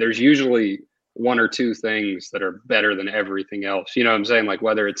that day. There's usually one or two things that are better than everything else. You know what I'm saying? Like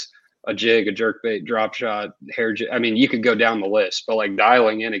whether it's a jig, a jerk bait, drop shot, hair jig. I mean, you could go down the list, but like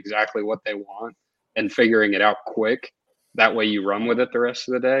dialing in exactly what they want and figuring it out quick. That way you run with it the rest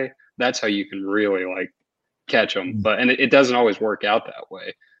of the day. That's how you can really like catch them. But and it doesn't always work out that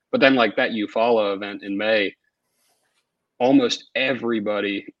way. But then like that Eufaula event in May, almost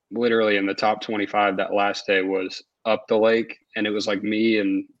everybody literally in the top 25 that last day was up the lake. And it was like me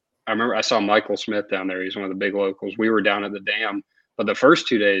and I remember I saw Michael Smith down there. He's one of the big locals. We were down at the dam, but the first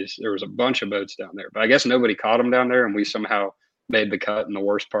 2 days there was a bunch of boats down there, but I guess nobody caught them down there and we somehow made the cut in the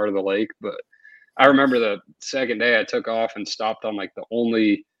worst part of the lake. But I remember the second day I took off and stopped on like the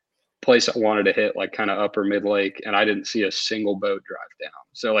only place I wanted to hit, like kind of upper mid lake, and I didn't see a single boat drive down.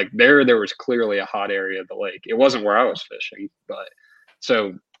 So like there was clearly a hot area of the lake. It wasn't where I was fishing, but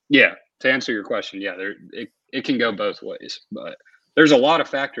so yeah, to answer your question, yeah, it can go both ways, but there's a lot of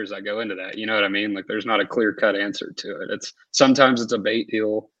factors that go into that. You know what I mean? Like there's not a clear cut answer to it. It's sometimes it's a bait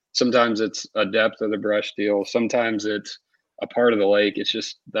deal, sometimes it's a depth of the brush deal, sometimes it's a part of the lake. It's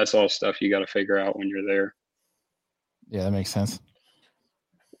just that's all stuff you got to figure out when you're there. Yeah, that makes sense.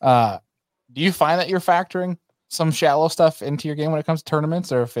 Do you find that you're factoring some shallow stuff into your game when it comes to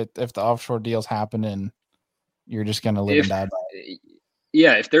tournaments, or if the offshore deals happen and you're just gonna live and die by it?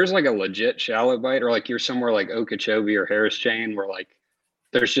 Yeah, if there's like a legit shallow bite, or like you're somewhere like Okeechobee or Harris Chain where like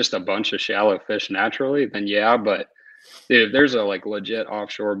there's just a bunch of shallow fish naturally, then yeah. But if there's a like legit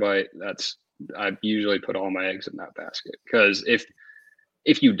offshore bite, I usually put all my eggs in that basket, because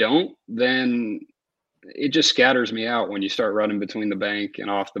if you don't, then it just scatters me out when you start running between the bank and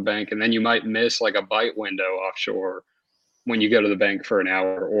off the bank, and then you might miss like a bite window offshore when you go to the bank for an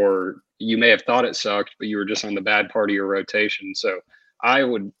hour, or you may have thought it sucked, but you were just on the bad part of your rotation. So I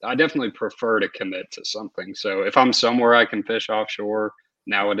definitely prefer to commit to something. So if I'm somewhere I can fish offshore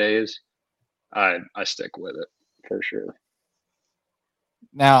nowadays, I stick with it for sure.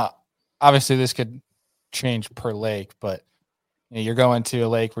 Now, obviously this could change per lake, but you're going to a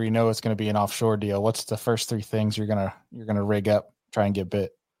lake where you know it's going to be an offshore deal. What's the first three things you're gonna rig up, try and get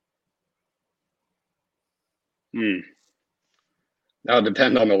bit? That'll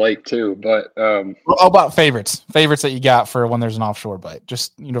depend on the lake too, but how about favorites that you got for when there's an offshore bite,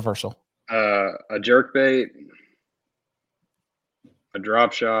 just universal? A jerk bait, a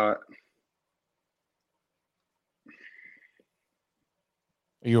drop shot.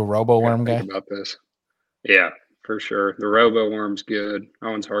 Are you a robo worm guy? About this, yeah, for sure. The robo worm's good. That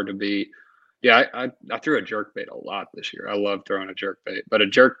one's hard to beat. Yeah, I threw a jerk bait a lot this year. I love throwing a jerk bait, but a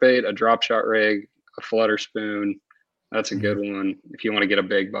jerk bait, a drop shot rig, a flutter spoon. That's a good one if you want to get a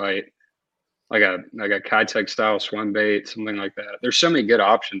big bite, like a Kitech style swim bait, something like that. There's so many good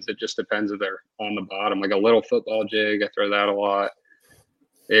options. It just depends if they're on the bottom. Like a little football jig, I throw that a lot.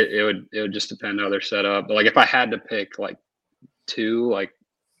 It would just depend how they're set up. But like if I had to pick like two, like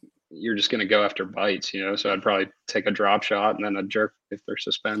you're just gonna go after bites, you know. So I'd probably take a drop shot and then a jerk if they're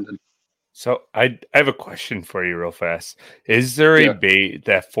suspended. So I have a question for you real fast. Is there a bait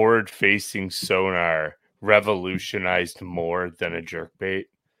that forward facing sonar revolutionized more than a jerk bait?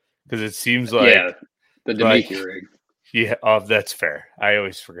 Because it seems like the Demiki rig. Yeah, that's fair. I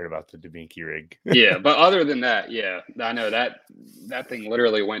always forget about the Demiki rig. Yeah, but other than that, I know that thing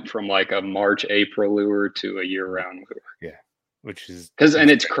literally went from like a March, April lure to a year-round lure. Yeah, which is and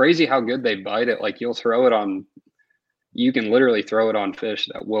it's crazy how good they bite it. Like you can literally throw it on fish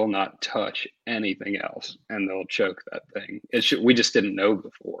that will not touch anything else, and they'll choke that thing. We just didn't know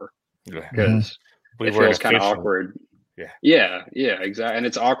before because it feels kind of awkward. Yeah, exactly. And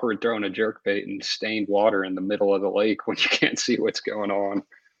it's awkward throwing a jerk bait in stained water in the middle of the lake when you can't see what's going on.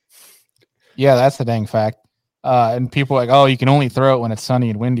 Yeah, that's the dang fact. And people are like, oh, you can only throw it when it's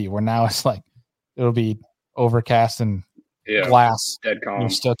sunny and windy. Where now it's like it'll be overcast and glass. Dead calm. You're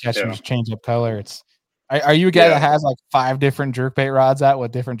still catching change up color. Are you a guy that has like 5 different jerkbait rods out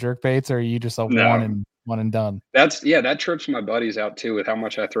with different jerkbaits, or are you just a one and done? That trips my buddies out too with how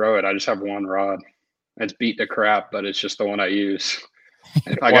much I throw it. I just have one rod. It's beat to crap, but it's just the one I use.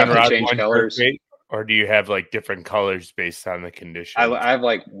 If I got to change colors, or do you have like different colors based on the condition? I have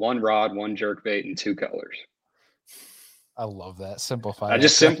like one rod, one jerkbait, and 2 colors. I love that. Simplify.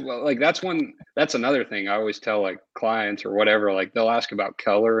 Like that's another thing I always tell like clients or whatever. Like they'll ask about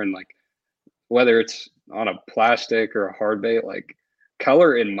color and like whether it's on a plastic or a hard bait. Like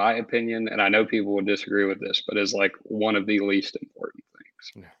color, in my opinion, and I know people would disagree with this, but is like one of the least important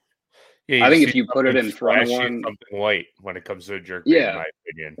things. Yeah, I think if you put it in front of one, something white when it comes to a jerkbait, yeah, in my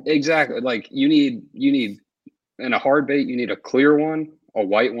opinion. Exactly. Like you need in a hard bait, you need a clear one, a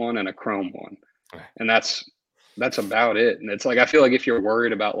white one, and a chrome one, and that's about it. And it's like I feel like if you're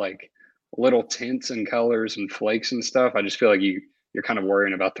worried about like little tints and colors and flakes and stuff, I just feel like you're kind of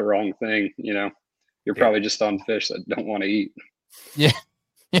worrying about the wrong thing. You know, you're probably just on fish that don't want to eat. Yeah.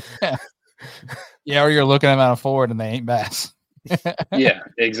 Yeah, or you're looking at them out of forward and they ain't bass. Yeah,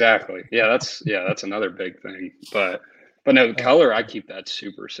 exactly. Yeah, that's another big thing. But no, color, I keep that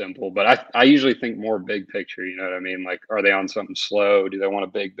super simple. But I usually think more big picture, you know what I mean? Like, are they on something slow? Do they want a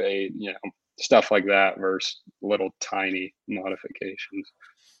big bait? You know, stuff like that versus little tiny modifications.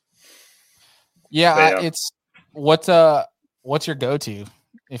 Yeah, it's what's your go-to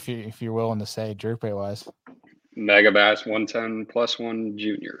if you're willing to say jerkbait wise? Megabass 110 plus 1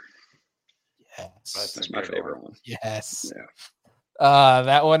 junior. Yes, that's my favorite one. Yes. Yeah.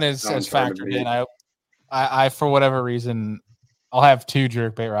 That one is factored in. I for whatever reason, I'll have 2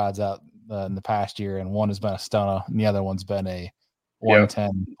 jerkbait rods out in the past year, and one has been a Stunner, and the other one's been a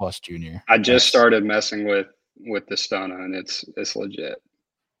 110 plus junior. I just started messing with the Stunner, and it's legit.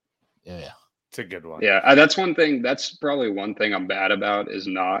 Yeah. It's a good one. Yeah, that's one thing. That's probably one thing I'm bad about is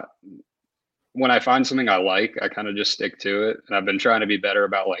not when I find something I like, I kind of just stick to it. And I've been trying to be better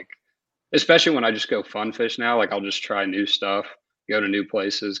about like, especially when I just go fun fish now, like I'll just try new stuff, go to new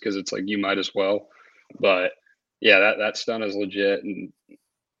places because it's like you might as well. But yeah, that stun is legit. And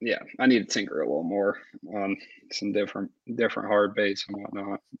yeah, I need to tinker a little more on some different hard baits and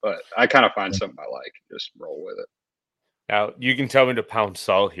whatnot. But I kind of find something I like, just roll with it. Now you can tell me to pound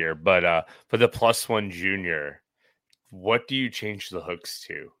salt here, but for the plus 1 junior, what do you change the hooks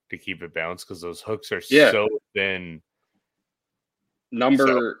to keep it balanced? Because those hooks are so thin.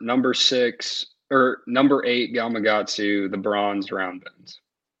 Number 6 or number 8 Gamakatsu, the bronze round bends.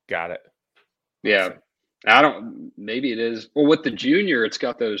 Got it. Yeah. Maybe it is. Well, with the junior, it's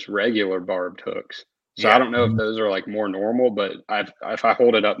got those regular barbed hooks. So I don't know if those are like more normal, but if I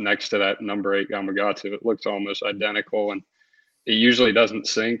hold it up next to that number 8 Gamakatsu, it looks almost identical, and it usually doesn't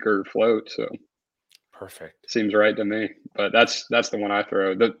sink or float. So perfect. Seems right to me. But that's the one I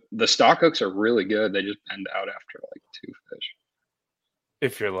throw. The stock hooks are really good. They just bend out after like 2 fish.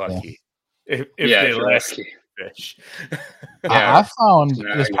 If you're lucky. Yeah. If they last fish. I found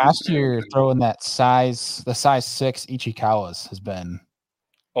this past year throwing the size 6 Ichikawas has been.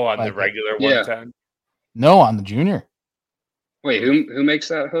 Oh, on the regular 110? No, on the junior. Wait, who makes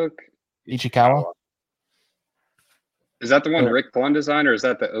that hook? Ichikawa. Is that the one Rick Clunn designed, or is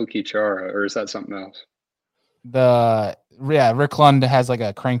that the Okichara, or is that something else? Rick Lund has like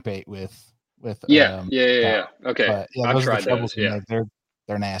a crankbait with. Yeah. Okay, I've tried those. Yeah,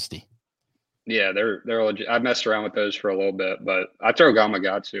 they're nasty. Yeah, they're legit. I've messed around with those for a little bit, but I throw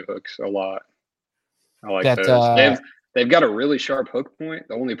Gamakatsu hooks a lot. I like those. They've got a really sharp hook point.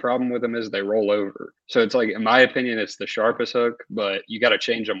 The only problem with them is they roll over. So it's like, in my opinion, it's the sharpest hook, but you got to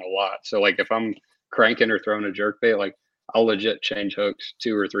change them a lot. So like if I'm cranking or throwing a jerkbait, like I'll legit change hooks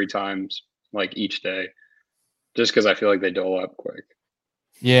 2 or 3 times like each day, just because I feel like they dull up quick.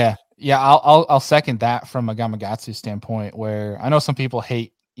 Yeah. I'll second that from a Gamakatsu standpoint, where I know some people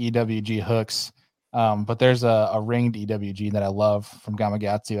hate EWG hooks, but there's a ringed EWG that I love from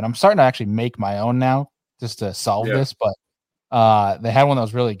Gamakatsu, and I'm starting to actually make my own now just to solve this. But they had one that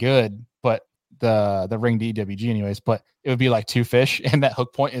was really good, but the ringed EWG anyways, but it would be like 2 fish, and that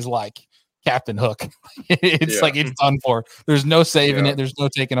hook point is like Captain Hook. It's like it's done for. There's no saving it. There's no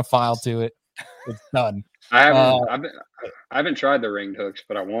taking a file to it. It's done. I haven't tried the ringed hooks,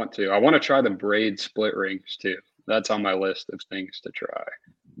 but I want to. I want to try the braid split rings too. That's on my list of things to try.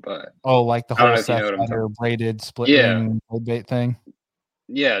 But like the whole braided split ring bait thing.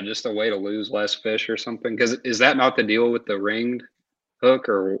 Yeah, just a way to lose less fish or something. Because is that not the deal with the ringed hook,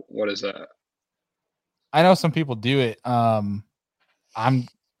 or what is that? I know some people do it. I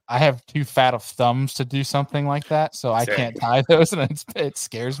have too fat of thumbs to do something like that, so I can't tie those, and it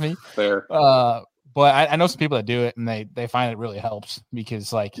scares me. Fair. But I know some people that do it, and they find it really helps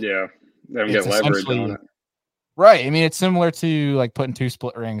because they don't get leverage on it. Right. I mean, it's similar to like putting 2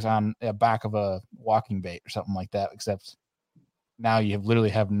 split rings on the back of a walking bait or something like that, except now you literally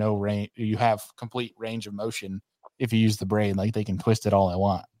have no range. You have complete range of motion if you use the braid. Like they can twist it all they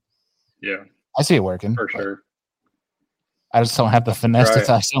want. Yeah. I see it working. For sure. I just don't have the finesse to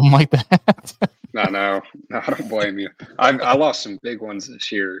tie something like that. No, I don't blame you. I lost some big ones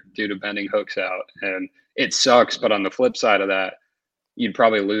this year due to bending hooks out, and it sucks. But on the flip side of that, you'd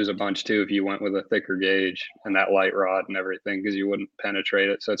probably lose a bunch too if you went with a thicker gauge and that light rod and everything, because you wouldn't penetrate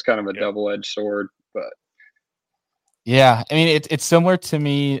it. So it's kind of a double-edged sword. But Yeah, I mean it's similar to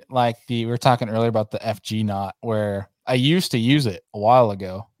me like we were talking earlier about the FG knot, where I used to use it a while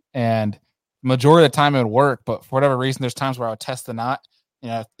ago, and majority of the time it would work, but for whatever reason, there's times where I would test the knot,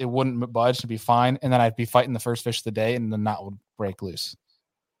 it wouldn't budge to be fine, and then I'd be fighting the first fish of the day, and the knot would break loose.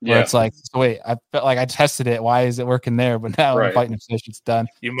 Where it's like, so wait, I felt like I tested it. Why is it working there? But now I'm fighting a fish, it's done.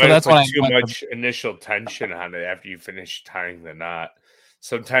 You might have put too much initial tension on it after you finish tying the knot.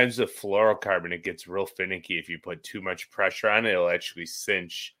 Sometimes the fluorocarbon, it gets real finicky. If you put too much pressure on it, it'll actually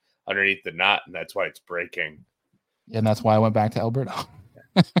cinch underneath the knot, and that's why it's breaking. And that's why I went back to Alberto.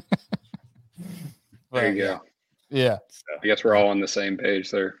 There you go. Yeah. So, I guess we're all on the same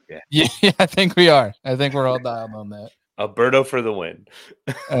page there. Yeah, I think we are. I think we're all dialed on that. Alberto for the win.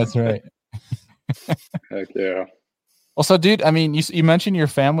 That's right. Heck yeah. Also, dude, I mean, you mentioned your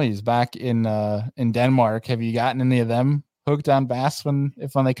family's back in Denmark. Have you gotten any of them hooked on bass when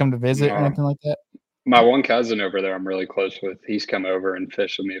they come to visit or anything like that? My one cousin over there I'm really close with, he's come over and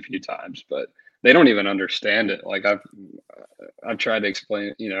fished with me a few times, but they don't even understand it. Like I've tried to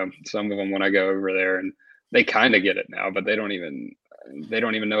explain, some of them when I go over there, and they kind of get it now, but they don't even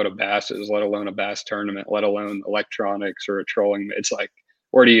know what a bass is, let alone a bass tournament, let alone electronics or a trolling. It's like,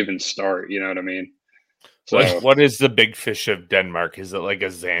 where do you even start? You know what I mean? So what is the big fish of Denmark? Is it like a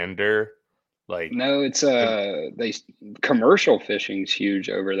Zander? No, it's commercial fishing's huge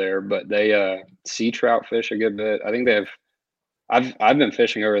over there, but they sea trout fish a good bit. I think they have. I've been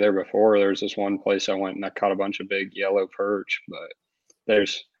fishing over there before. There's this one place I went and I caught a bunch of big yellow perch, but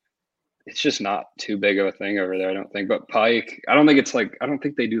it's just not too big of a thing over there, I don't think. But pike, I don't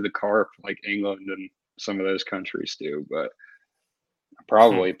think they do the carp like England and some of those countries do, but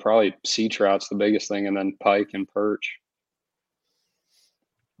probably sea trout's the biggest thing, and then pike and perch.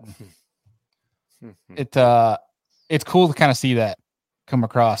 It's cool to kind of see that come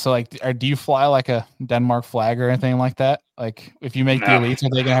across. So like, do you fly like a Denmark flag or anything like that? Like if you make the elites, are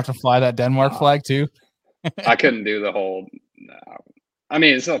they gonna have to fly that Denmark flag too? I couldn't do the whole. No. I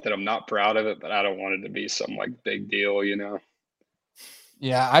mean, it's not that I'm not proud of it, but I don't want it to be some like big deal,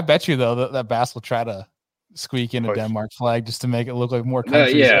 Yeah, I bet you though that bass will try to squeak in a Denmark flag just to make it look like more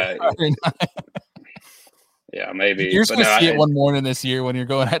countries. Yeah, maybe. You're just gonna see it one morning this year when you're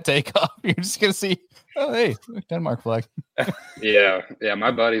going at takeoff. You're just gonna see, oh hey, Denmark flag. Yeah. My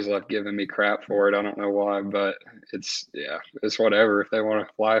buddies love giving me crap for it. I don't know why, but it's whatever. If they want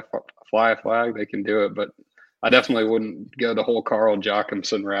to fly a flag, they can do it. But I definitely wouldn't go the whole Carl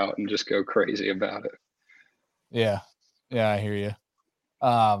Jochimson route and just go crazy about it. Yeah, I hear you.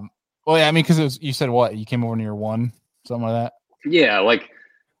 Well, yeah, I mean, because you said what, you came over when you were 1, something like that. Yeah,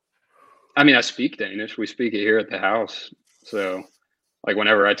 I speak Danish. We speak it here at the house. So,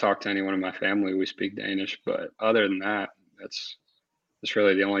 whenever I talk to anyone in my family, we speak Danish. But other than that, that's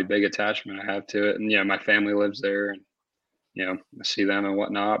really the only big attachment I have to it. And yeah, my family lives there, and I see them and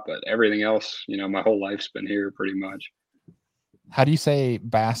whatnot. But everything else, my whole life's been here pretty much. How do you say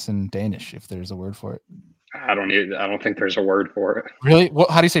bass in Danish, if there's a word for it? I don't think there's a word for it. Really?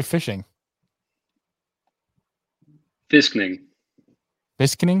 How do you say fishing? Fiskning.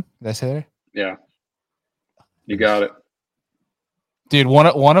 Fiskning? Did I say that? Yeah. You got it. Dude,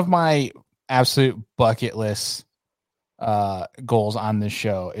 one of my absolute bucket list goals on this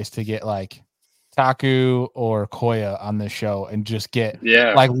show is to get like Taku or Koya on this show and just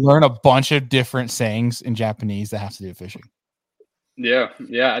learn a bunch of different sayings in Japanese that have to do with fishing. Yeah.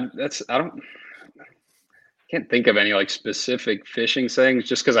 Can't think of any specific fishing sayings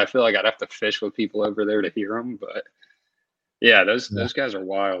just because I feel like I'd have to fish with people over there to hear them. But yeah, those guys are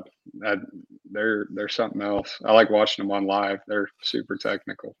wild. They're something else. I like watching them on live. They're super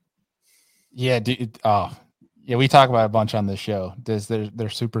technical. Yeah, dude. Oh, yeah. We talk about a bunch on this show. They're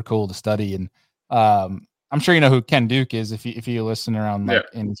super cool to study, and I'm sure you know who Ken Duke is. If you listen around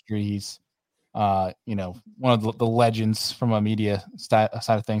industry, he's one of the legends from a media side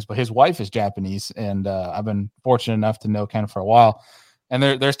of things. But his wife is Japanese, and I've been fortunate enough to know Ken for a while. And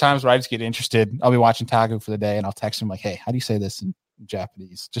there's times where I just get interested. I'll be watching Taku for the day, and I'll text him like, "Hey, how do you say this in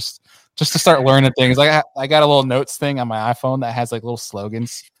Japanese?" Just to start learning things. Like I got a little notes thing on my iPhone that has like little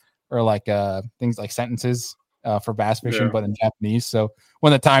slogans or like things like sentences for bass fishing, but in Japanese. So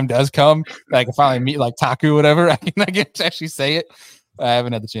when the time does come, that I can finally meet like Taku, whatever, I can actually say it. I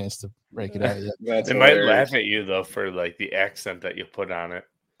haven't had the chance to break it out yet. They might laugh at you though for like the accent that you put on it.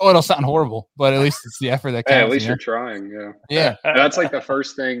 Oh, it'll sound horrible, but at least it's the effort that counts. Hey, at least you're trying. Yeah. That's like the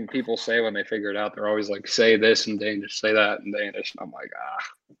first thing people say when they figure it out. They're always like, say this in Danish, say that in Danish. And I'm like,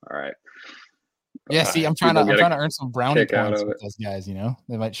 all right. Yeah, see, I'm trying to earn some brownie points with those guys,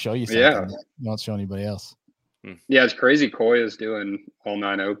 They might show you something that you won't show anybody else. Yeah, it's crazy. Koya's doing all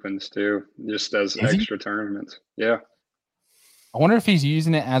 9 opens too, just as extra tournaments. Yeah. I wonder if he's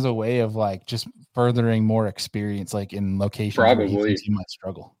using it as a way of like just furthering more experience, like in locations where he thinks he might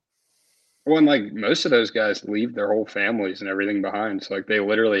struggle. Well, and like most of those guys leave their whole families and everything behind. So like they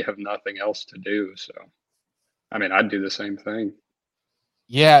literally have nothing else to do. So, I mean, I'd do the same thing.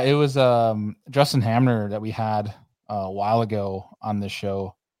 Yeah, it was Justin Hamner that we had a while ago on this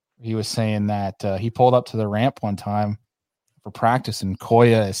show. He was saying that he pulled up to the ramp one time for practice, and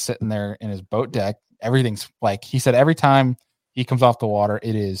Koya is sitting there in his boat deck. Everything's like, he said every time he comes off the water,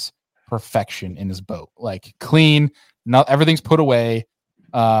 it is perfection in his boat, like clean. Not everything's put away.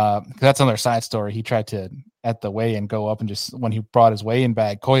 That's another side story. He tried to at the weigh-in go up and just when he brought his weigh-in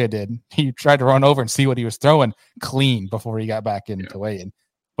bag, Koya did. He tried to run over and see what he was throwing clean before he got back into weigh-in.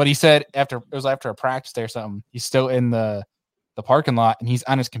 But he said after a practice day or something, he's still in the parking lot and he's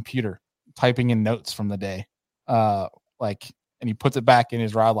on his computer typing in notes from the day, and he puts it back in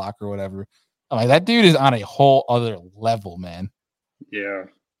his rod lock or whatever. I'm like, that dude is on a whole other level, man. Yeah.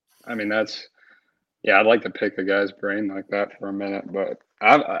 I mean, I'd like to pick a guy's brain like that for a minute, but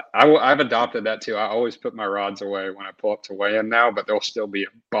I've adopted that too. I always put my rods away when I pull up to weigh in now, but there'll still be a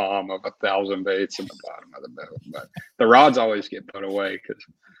bomb of 1,000 baits in the bottom of the boat. But the rods always get put away because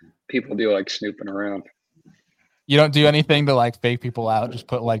people do like snooping around. You don't do anything to like fake people out, just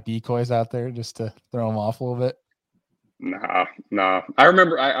put like decoys out there just to throw them off a little bit? Nah. I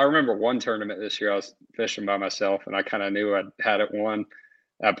remember one tournament this year I was fishing by myself and I kind of knew I had it won.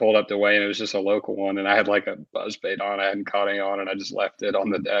 I pulled up to weigh and it was just a local one and I had like a buzzbait on. I hadn't caught any on and I just left it on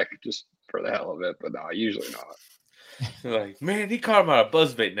the deck just for the hell of it. But no, usually not. Like, man, he caught him on a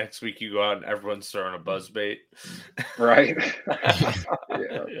buzzbait. Next week you go out and everyone's throwing a buzzbait. Right.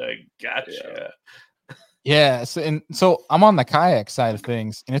 Yeah. Gotcha. Yeah. So I'm on the kayak side of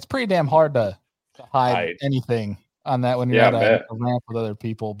things and it's pretty damn hard to hide anything on that when you're at a ramp with other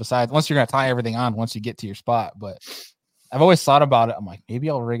people, besides once you're going to tie everything on once you get to your spot. But I've always thought about it. I'm like, maybe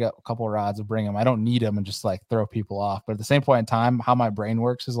I'll rig up a couple of rods and bring them. I don't need them and just like throw people off. But at the same point in time, how my brain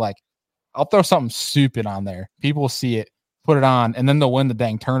works is like, I'll throw something stupid on there. People will see it, put it on, and then they'll win the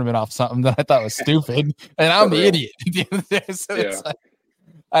dang tournament off something that I thought was stupid. And I'm the idiot at the end of the day. So it's like,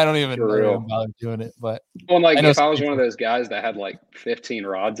 I don't even know about doing it. But if I was one of those guys that had like 15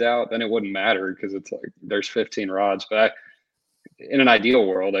 rods out, then it wouldn't matter because it's like there's 15 rods. But in an ideal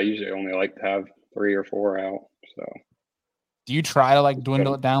world, I usually only like to have 3 or 4 out. So do you try to like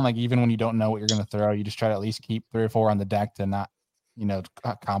dwindle it down? Like even when you don't know what you're going to throw, you just try to at least keep 3 or 4 on the deck to not,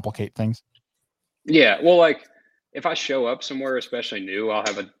 complicate things? Yeah. Well, like if I show up somewhere, especially new, I'll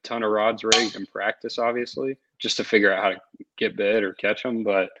have a ton of rods rigged and practice, obviously, just to figure out how to get bit or catch them.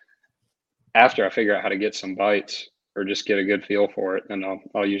 But after I figure out how to get some bites or just get a good feel for it, then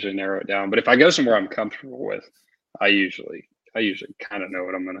I'll usually narrow it down. But if I go somewhere I'm comfortable with, I usually kind of know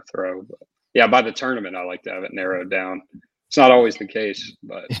what I'm going to throw. But yeah, by the tournament, I like to have it narrowed down. It's not always the case,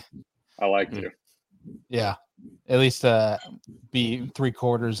 but I like to. Yeah, at least be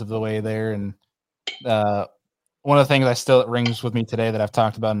 3/4 of the way there. And one of the things that rings with me today that I've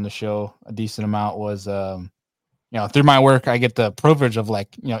talked about in the show a decent amount was, through my work, I get the privilege of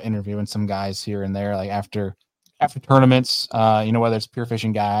interviewing some guys here and there, like after tournaments, whether it's pure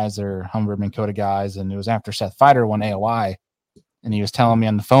fishing guys or Humber Minn Kota guys. And it was after Seth Feider won AOI, and he was telling me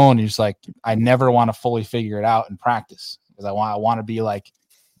on the phone, he was like, I never want to fully figure it out in practice because I want to be like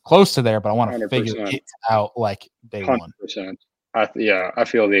close to there, but I want to figure it out like day 100%. 100%. I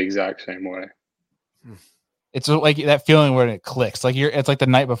feel the exact same way. It's like that feeling where it clicks. Like it's like the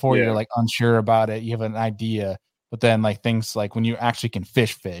night before you're like unsure about it. You have an idea, but then like things like when you actually can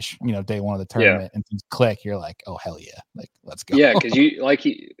fish, day 1 of the tournament and things click, you're like, oh hell yeah, like let's go. Yeah, because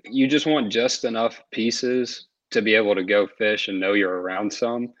you just want just enough pieces to be able to go fish and know you're around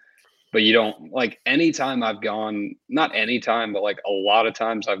some. But you don't like anytime I've gone, not anytime, but like a lot of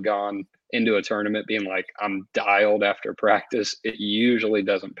times I've gone into a tournament being like I'm dialed after practice. It usually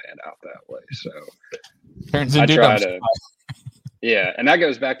doesn't pan out that way. So I try to, and that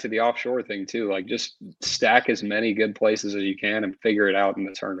goes back to the offshore thing too. Like just stack as many good places as you can and figure it out in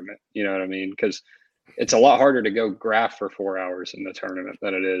the tournament. You know what I mean? Because it's a lot harder to go graph for 4 hours in the tournament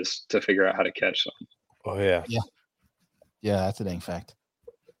than it is to figure out how to catch some. Oh yeah. Yeah, that's a dang fact.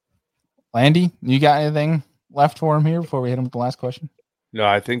 Landy, you got anything left for him here before we hit him with the last question? No,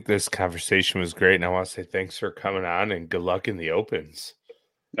 I think this conversation was great, and I want to say thanks for coming on and good luck in the opens.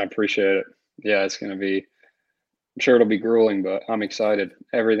 I appreciate it. Yeah, it's going to be, I'm sure it'll be grueling, but I'm excited.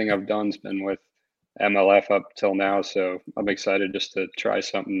 Everything I've done's been with MLF up till now, so I'm excited just to try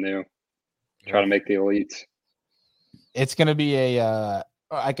something new, try to make the elites. It's going to be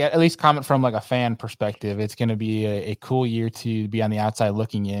I get at least comment from like a fan perspective. It's going to be a cool year to be on the outside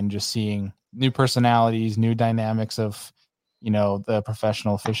looking in, just seeing new personalities, new dynamics of the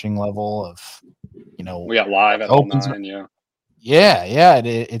professional fishing level of, we got live at all 9. Yeah.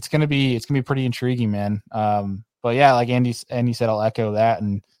 It's gonna be pretty intriguing, man. But yeah, like Andy said, I'll echo that,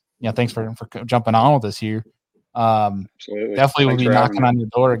 and thanks for jumping on with us here. Absolutely. Definitely will be knocking on your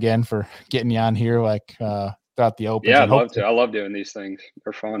door again for getting you on here, like throughout the Opens. Yeah, I'd love to. I love doing these things.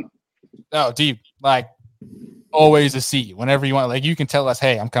 They're fun. Oh, dude, like always a seat whenever you want. Like you can tell us,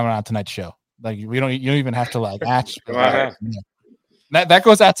 hey, I'm coming on tonight's show. Like you don't even have to like match. That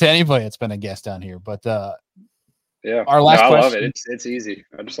goes out to anybody that's been a guest down here. But yeah, our last question. I love it. It's easy.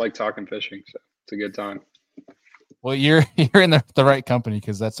 I just like talking fishing, so it's a good time. Well, you're in the right company,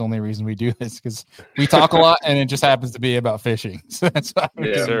 because that's the only reason we do this, because we talk a lot and it just happens to be about fishing. So that's why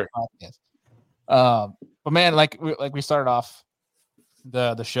we're doing the podcast. But man, like we started off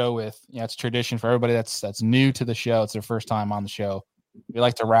the show with, it's tradition for everybody that's new to the show. It's their first time on the show. We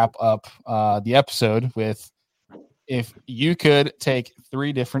like to wrap up the episode with, if you could take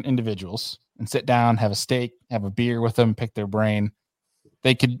 3 different individuals and sit down, have a steak, have a beer with them, pick their brain.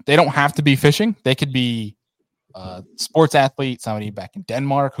 They don't have to be fishing. They could be sports athlete, somebody back in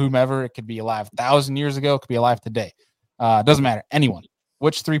Denmark, whomever. It could be alive 1,000 years ago. It could be alive today. It doesn't matter. Anyone.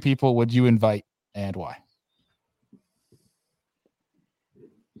 Which 3 people would you invite and why?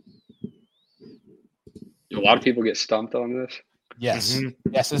 A lot of people get stumped on this. Yes.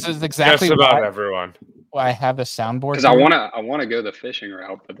 Mm-hmm. Yes, this is exactly just about everyone. Why I have the soundboard. Because I want to go the fishing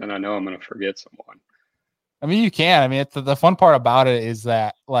route, but then I know I'm going to forget someone. I mean, you can. I mean, the fun part about it is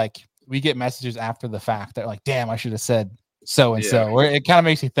that, like, we get messages after the fact that, like, damn, I should have said so and so. Or it kind of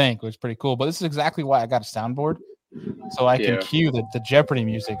makes you think, which is pretty cool. But this is exactly why I got a soundboard, so I can cue the Jeopardy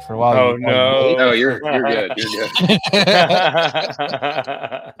music for a while. Oh no, no, you're good. You're good.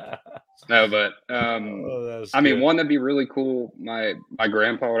 No, but I mean, one that'd be really cool. My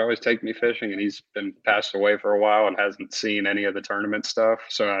grandpa would always take me fishing, and he's been passed away for a while and hasn't seen any of the tournament stuff.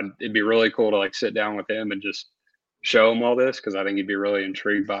 So it'd be really cool to like sit down with him and just show him all this, because I think he'd be really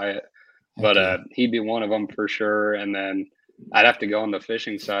intrigued by it. But he'd be one of them for sure. And then I'd have to go on the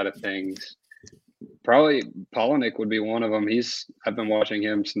fishing side of things. Probably Polinick would be one of them. I've been watching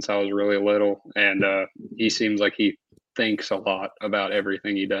him since I was really little, and he seems like he thinks a lot about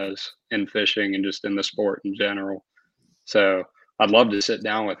everything he does in fishing and just in the sport in general. So I'd love to sit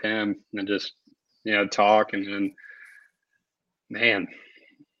down with him and just, talk. And then, man,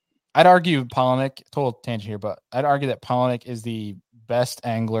 I'd argue Polinick, total tangent here, but I'd argue that Polinick is the best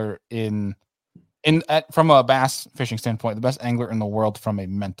angler from a bass fishing standpoint, the best angler in the world from a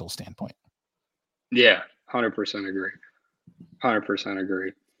mental standpoint. Yeah, 100% agree. 100%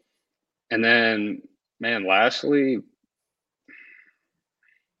 agree. And then, man, lastly,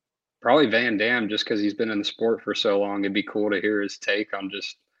 probably Van Dam, just because he's been in the sport for so long. It'd be cool to hear his take on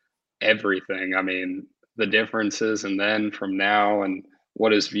just everything. I mean, the differences, and then from now, and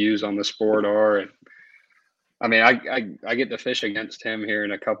what his views on the sport are. And I mean, I get to fish against him here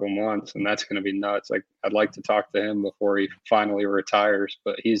in a couple months, and that's going to be nuts. Like, I'd like to talk to him before he finally retires,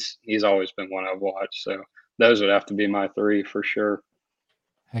 but he's always been one I've watched. So those would have to be my 3 for sure.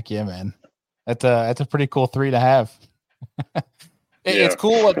 Heck yeah, man. That's a pretty cool 3 to have. It's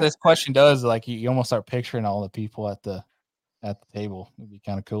cool what this question does. Like, you almost start picturing all the people at the table. It'd be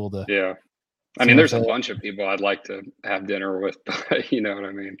kind of cool to. Yeah. I mean, there's a bunch of people I'd like to have dinner with, but you know what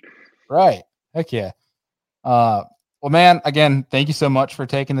I mean? Right. Heck yeah. Well, man, again, thank you so much for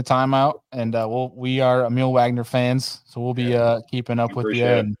taking the time out. And we are Emil Wagner fans, so we'll be keeping up with you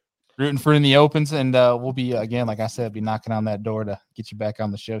and rooting for in the Opens. And we'll be, again, like I said, be knocking on that door to get you back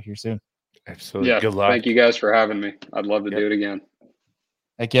on the show here soon. Absolutely. Yeah. Good luck. Thank you guys for having me. I'd love to do it again.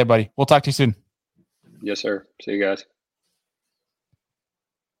 Heck yeah, buddy. We'll talk to you soon. Yes, sir. See you guys.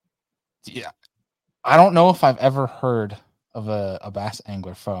 Yeah. I don't know if I've ever heard of a bass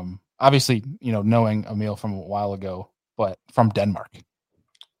angler from, obviously, knowing Emil from a while ago, but from Denmark.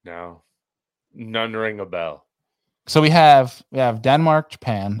 No, none ring a bell. So we have Denmark,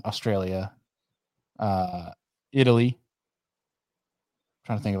 Japan, Australia, Italy. I'm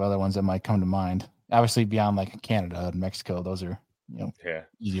trying to think of other ones that might come to mind. Obviously, beyond like Canada and Mexico, those are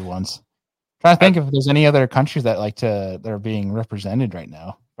easy ones. I'm trying to think if there's any other countries that are being represented right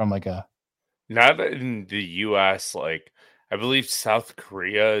now from like a. Not in the U.S. Like, I believe South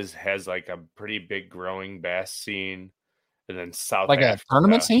Korea has like a pretty big growing bass scene, and then South Africa, a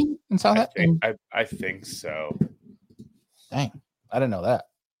tournament scene in South Africa. I think so. Dang, I didn't know that.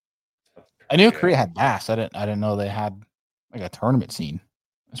 I knew Korea had bass. I didn't know they had like a tournament scene.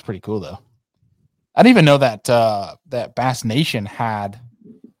 That's pretty cool though. I didn't even know that that Bass Nation had.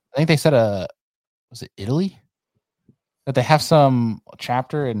 I think they said was it Italy? That they have some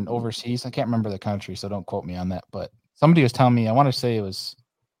chapter in overseas. I can't remember the country, so don't quote me on that. But somebody was telling me, I want to say it was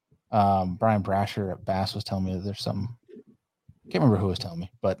Brian Brasher at Bass was telling me that there's some, I can't remember who was telling me,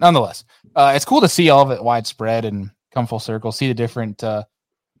 but nonetheless, it's cool to see all of it widespread and come full circle, see the different,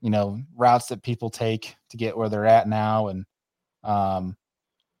 routes that people take to get where they're at now. And,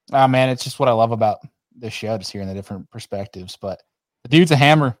 man, it's just what I love about this show, just hearing the different perspectives. But the dude's a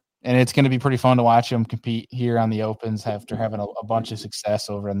hammer, and it's going to be pretty fun to watch him compete here on the Opens after having a bunch of success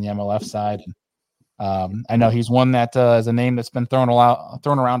over on the MLF side. And I know he's one that is a name that's been thrown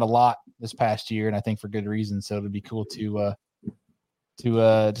around a lot this past year, and I think for good reason. So it'll be cool to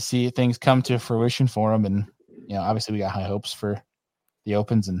see things come to fruition for him. And obviously we got high hopes for the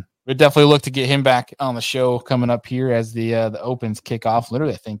Opens, and we'd definitely look to get him back on the show coming up here as the Opens kick off.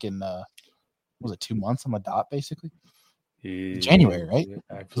 Literally, I think in was it 2 months on the dot, basically? January, right?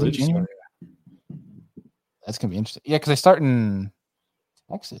 Was it January? So, yeah. That's gonna be interesting. Yeah, because they start in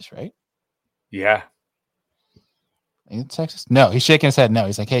Texas, right? Yeah. In Texas? No, he's shaking his head. No,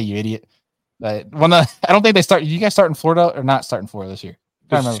 he's like, "Hey, you idiot!" I don't think they start. You guys start in Florida or not start in Florida this year?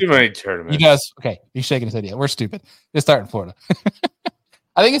 There's too many tournaments. You guys, okay? He's shaking his head. Yeah, we're stupid. They start in Florida.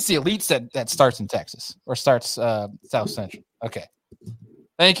 I think it's the Elite that starts in Texas or starts South Central. Okay.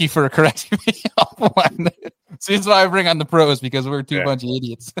 Thank you for correcting me. See, that's why I bring on the pros, because we're a bunch of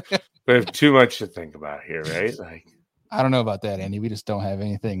idiots. We have too much to think about here, right? Like, I don't know about that, Andy. We just don't have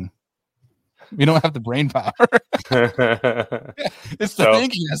anything. We don't have the brain power. It's the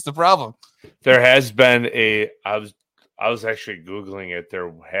thinking that's the problem. There has been I was actually Googling it.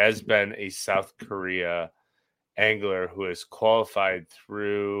 There has been a South Korea angler who has qualified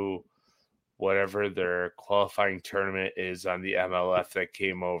through whatever their qualifying tournament is on the MLF that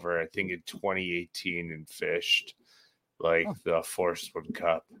came over, I think, in 2018 and fished the Forrest Wood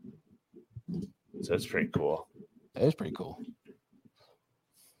Cup. So that's pretty cool. That is pretty cool.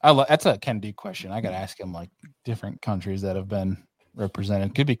 That's a Ken D question. I got to ask him different countries that have been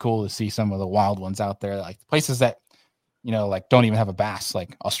represented. Could be cool to see some of the wild ones out there, like places that don't even have a bass,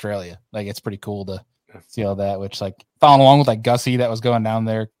 like Australia. It's pretty cool to see all that. Which following along with Gussie that was going down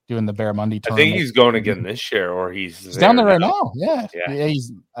there doing the Barramundi tournament. I think he's going again this year, or he's down there right now. Yeah.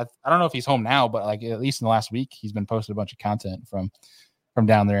 He's. I don't know if he's home now, but at least in the last week, he's been posting a bunch of content from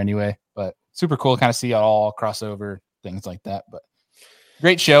down there anyway. But super cool to kind of see it all crossover, things like that. But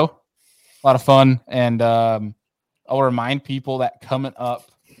great show, a lot of fun, and I'll remind people that coming up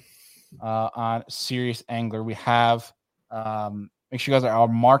on Serious Angler, we have make sure you guys are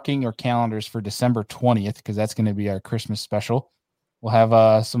marking your calendars for December 20th, because that's going to be our Christmas special. We'll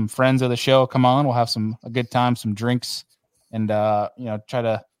have some friends of the show come on. We'll have a good time, some drinks, and try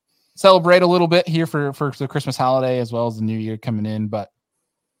to celebrate a little bit here for the Christmas holiday as well as the New Year coming in. But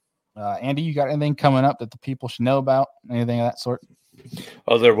Andy, you got anything coming up that the people should know about? Anything of that sort?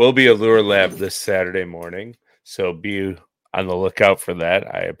 Oh, there will be a lure lab this Saturday morning, so be on the lookout for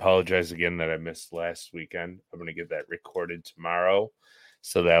that. I apologize again that I missed last weekend. I'm going to get that recorded tomorrow,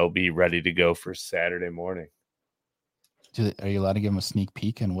 so that will be ready to go for Saturday morning. Are you allowed to give them a sneak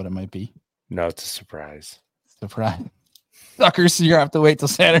peek on what it might be? No, it's a surprise. Surprise. Suckers, you're going to have to wait till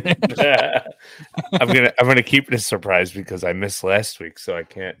Saturday. I'm gonna keep it a surprise because I missed last week, so I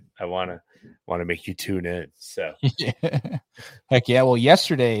can't. I want to make you tune in. So Heck yeah. Well,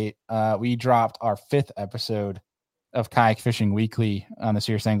 yesterday we dropped our 5th episode of Kayak Fishing Weekly on the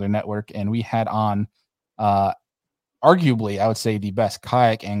Serious Angler Network, and we had on arguably, I would say, the best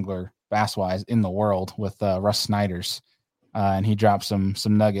kayak angler bass-wise in the world with Russ Snyders, and he dropped some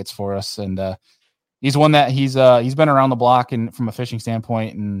nuggets for us. And he's one that he's been around the block and from a fishing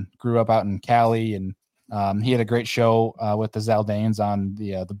standpoint, and grew up out in Cali, and he had a great show with the Zaldanes on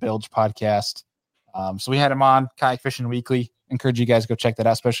the Bilge podcast. So we had him on Kayak Fishing Weekly. Encourage you guys to go check that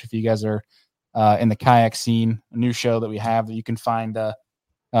out, especially if you guys are in the kayak scene. A new show that we have that you can find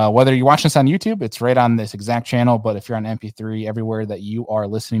whether you're watching this on YouTube, it's right on this exact channel. But if you're on MP3, everywhere that you are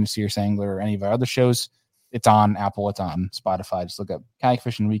listening to Serious Angler or any of our other shows, it's on Apple, it's on Spotify. Just look up Kayak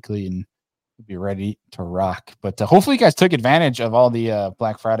Fishing Weekly and you'll be ready to rock. But hopefully you guys took advantage of all the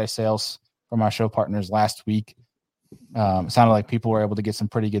Black Friday sales from our show partners last week. It sounded like people were able to get some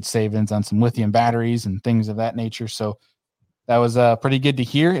pretty good savings on some lithium batteries and things of that nature. So that was pretty good to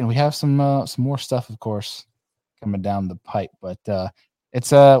hear. And we have some more stuff, of course, coming down the pipe. But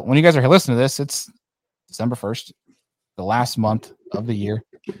it's when you guys are listening to this, it's December 1st, the last month of the year.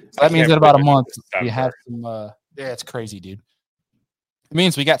 So that means that about a month we have some. Yeah, it's crazy, dude. It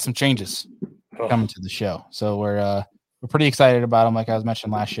means we got some changes coming to the show. So we're pretty excited about them. Like I was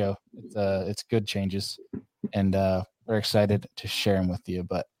mentioning last show, it's good changes, and we're excited to share them with you.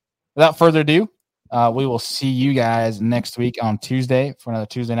 But without further ado, we will see you guys next week on Tuesday for another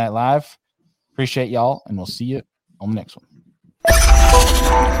Tuesday Night Live. Appreciate y'all, and we'll see you on the next one.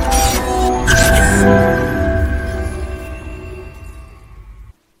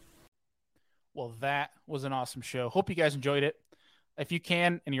 Well, that was an awesome show. Hope you guys enjoyed it. If you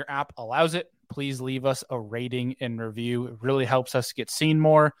can and your app allows it, please leave us a rating and review. It really helps us get seen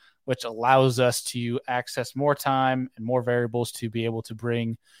more, which allows us to access more time and more variables to be able to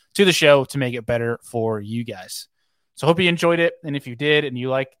bring to the show to make it better for you guys. So hope you enjoyed it. And if you did and you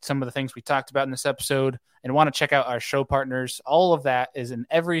liked some of the things we talked about in this episode and want to check out our show partners, all of that is in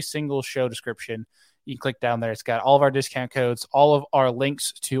every single show description. You can click down there. It's got all of our discount codes, all of our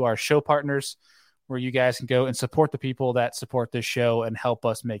links to our show partners, where you guys can go and support the people that support this show and help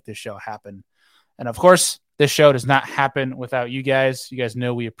us make this show happen. And of course, this show does not happen without you guys. You guys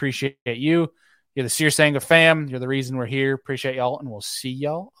know we appreciate you. You're the Searsanger fam. You're the reason we're here. Appreciate y'all, and we'll see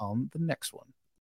y'all on the next one.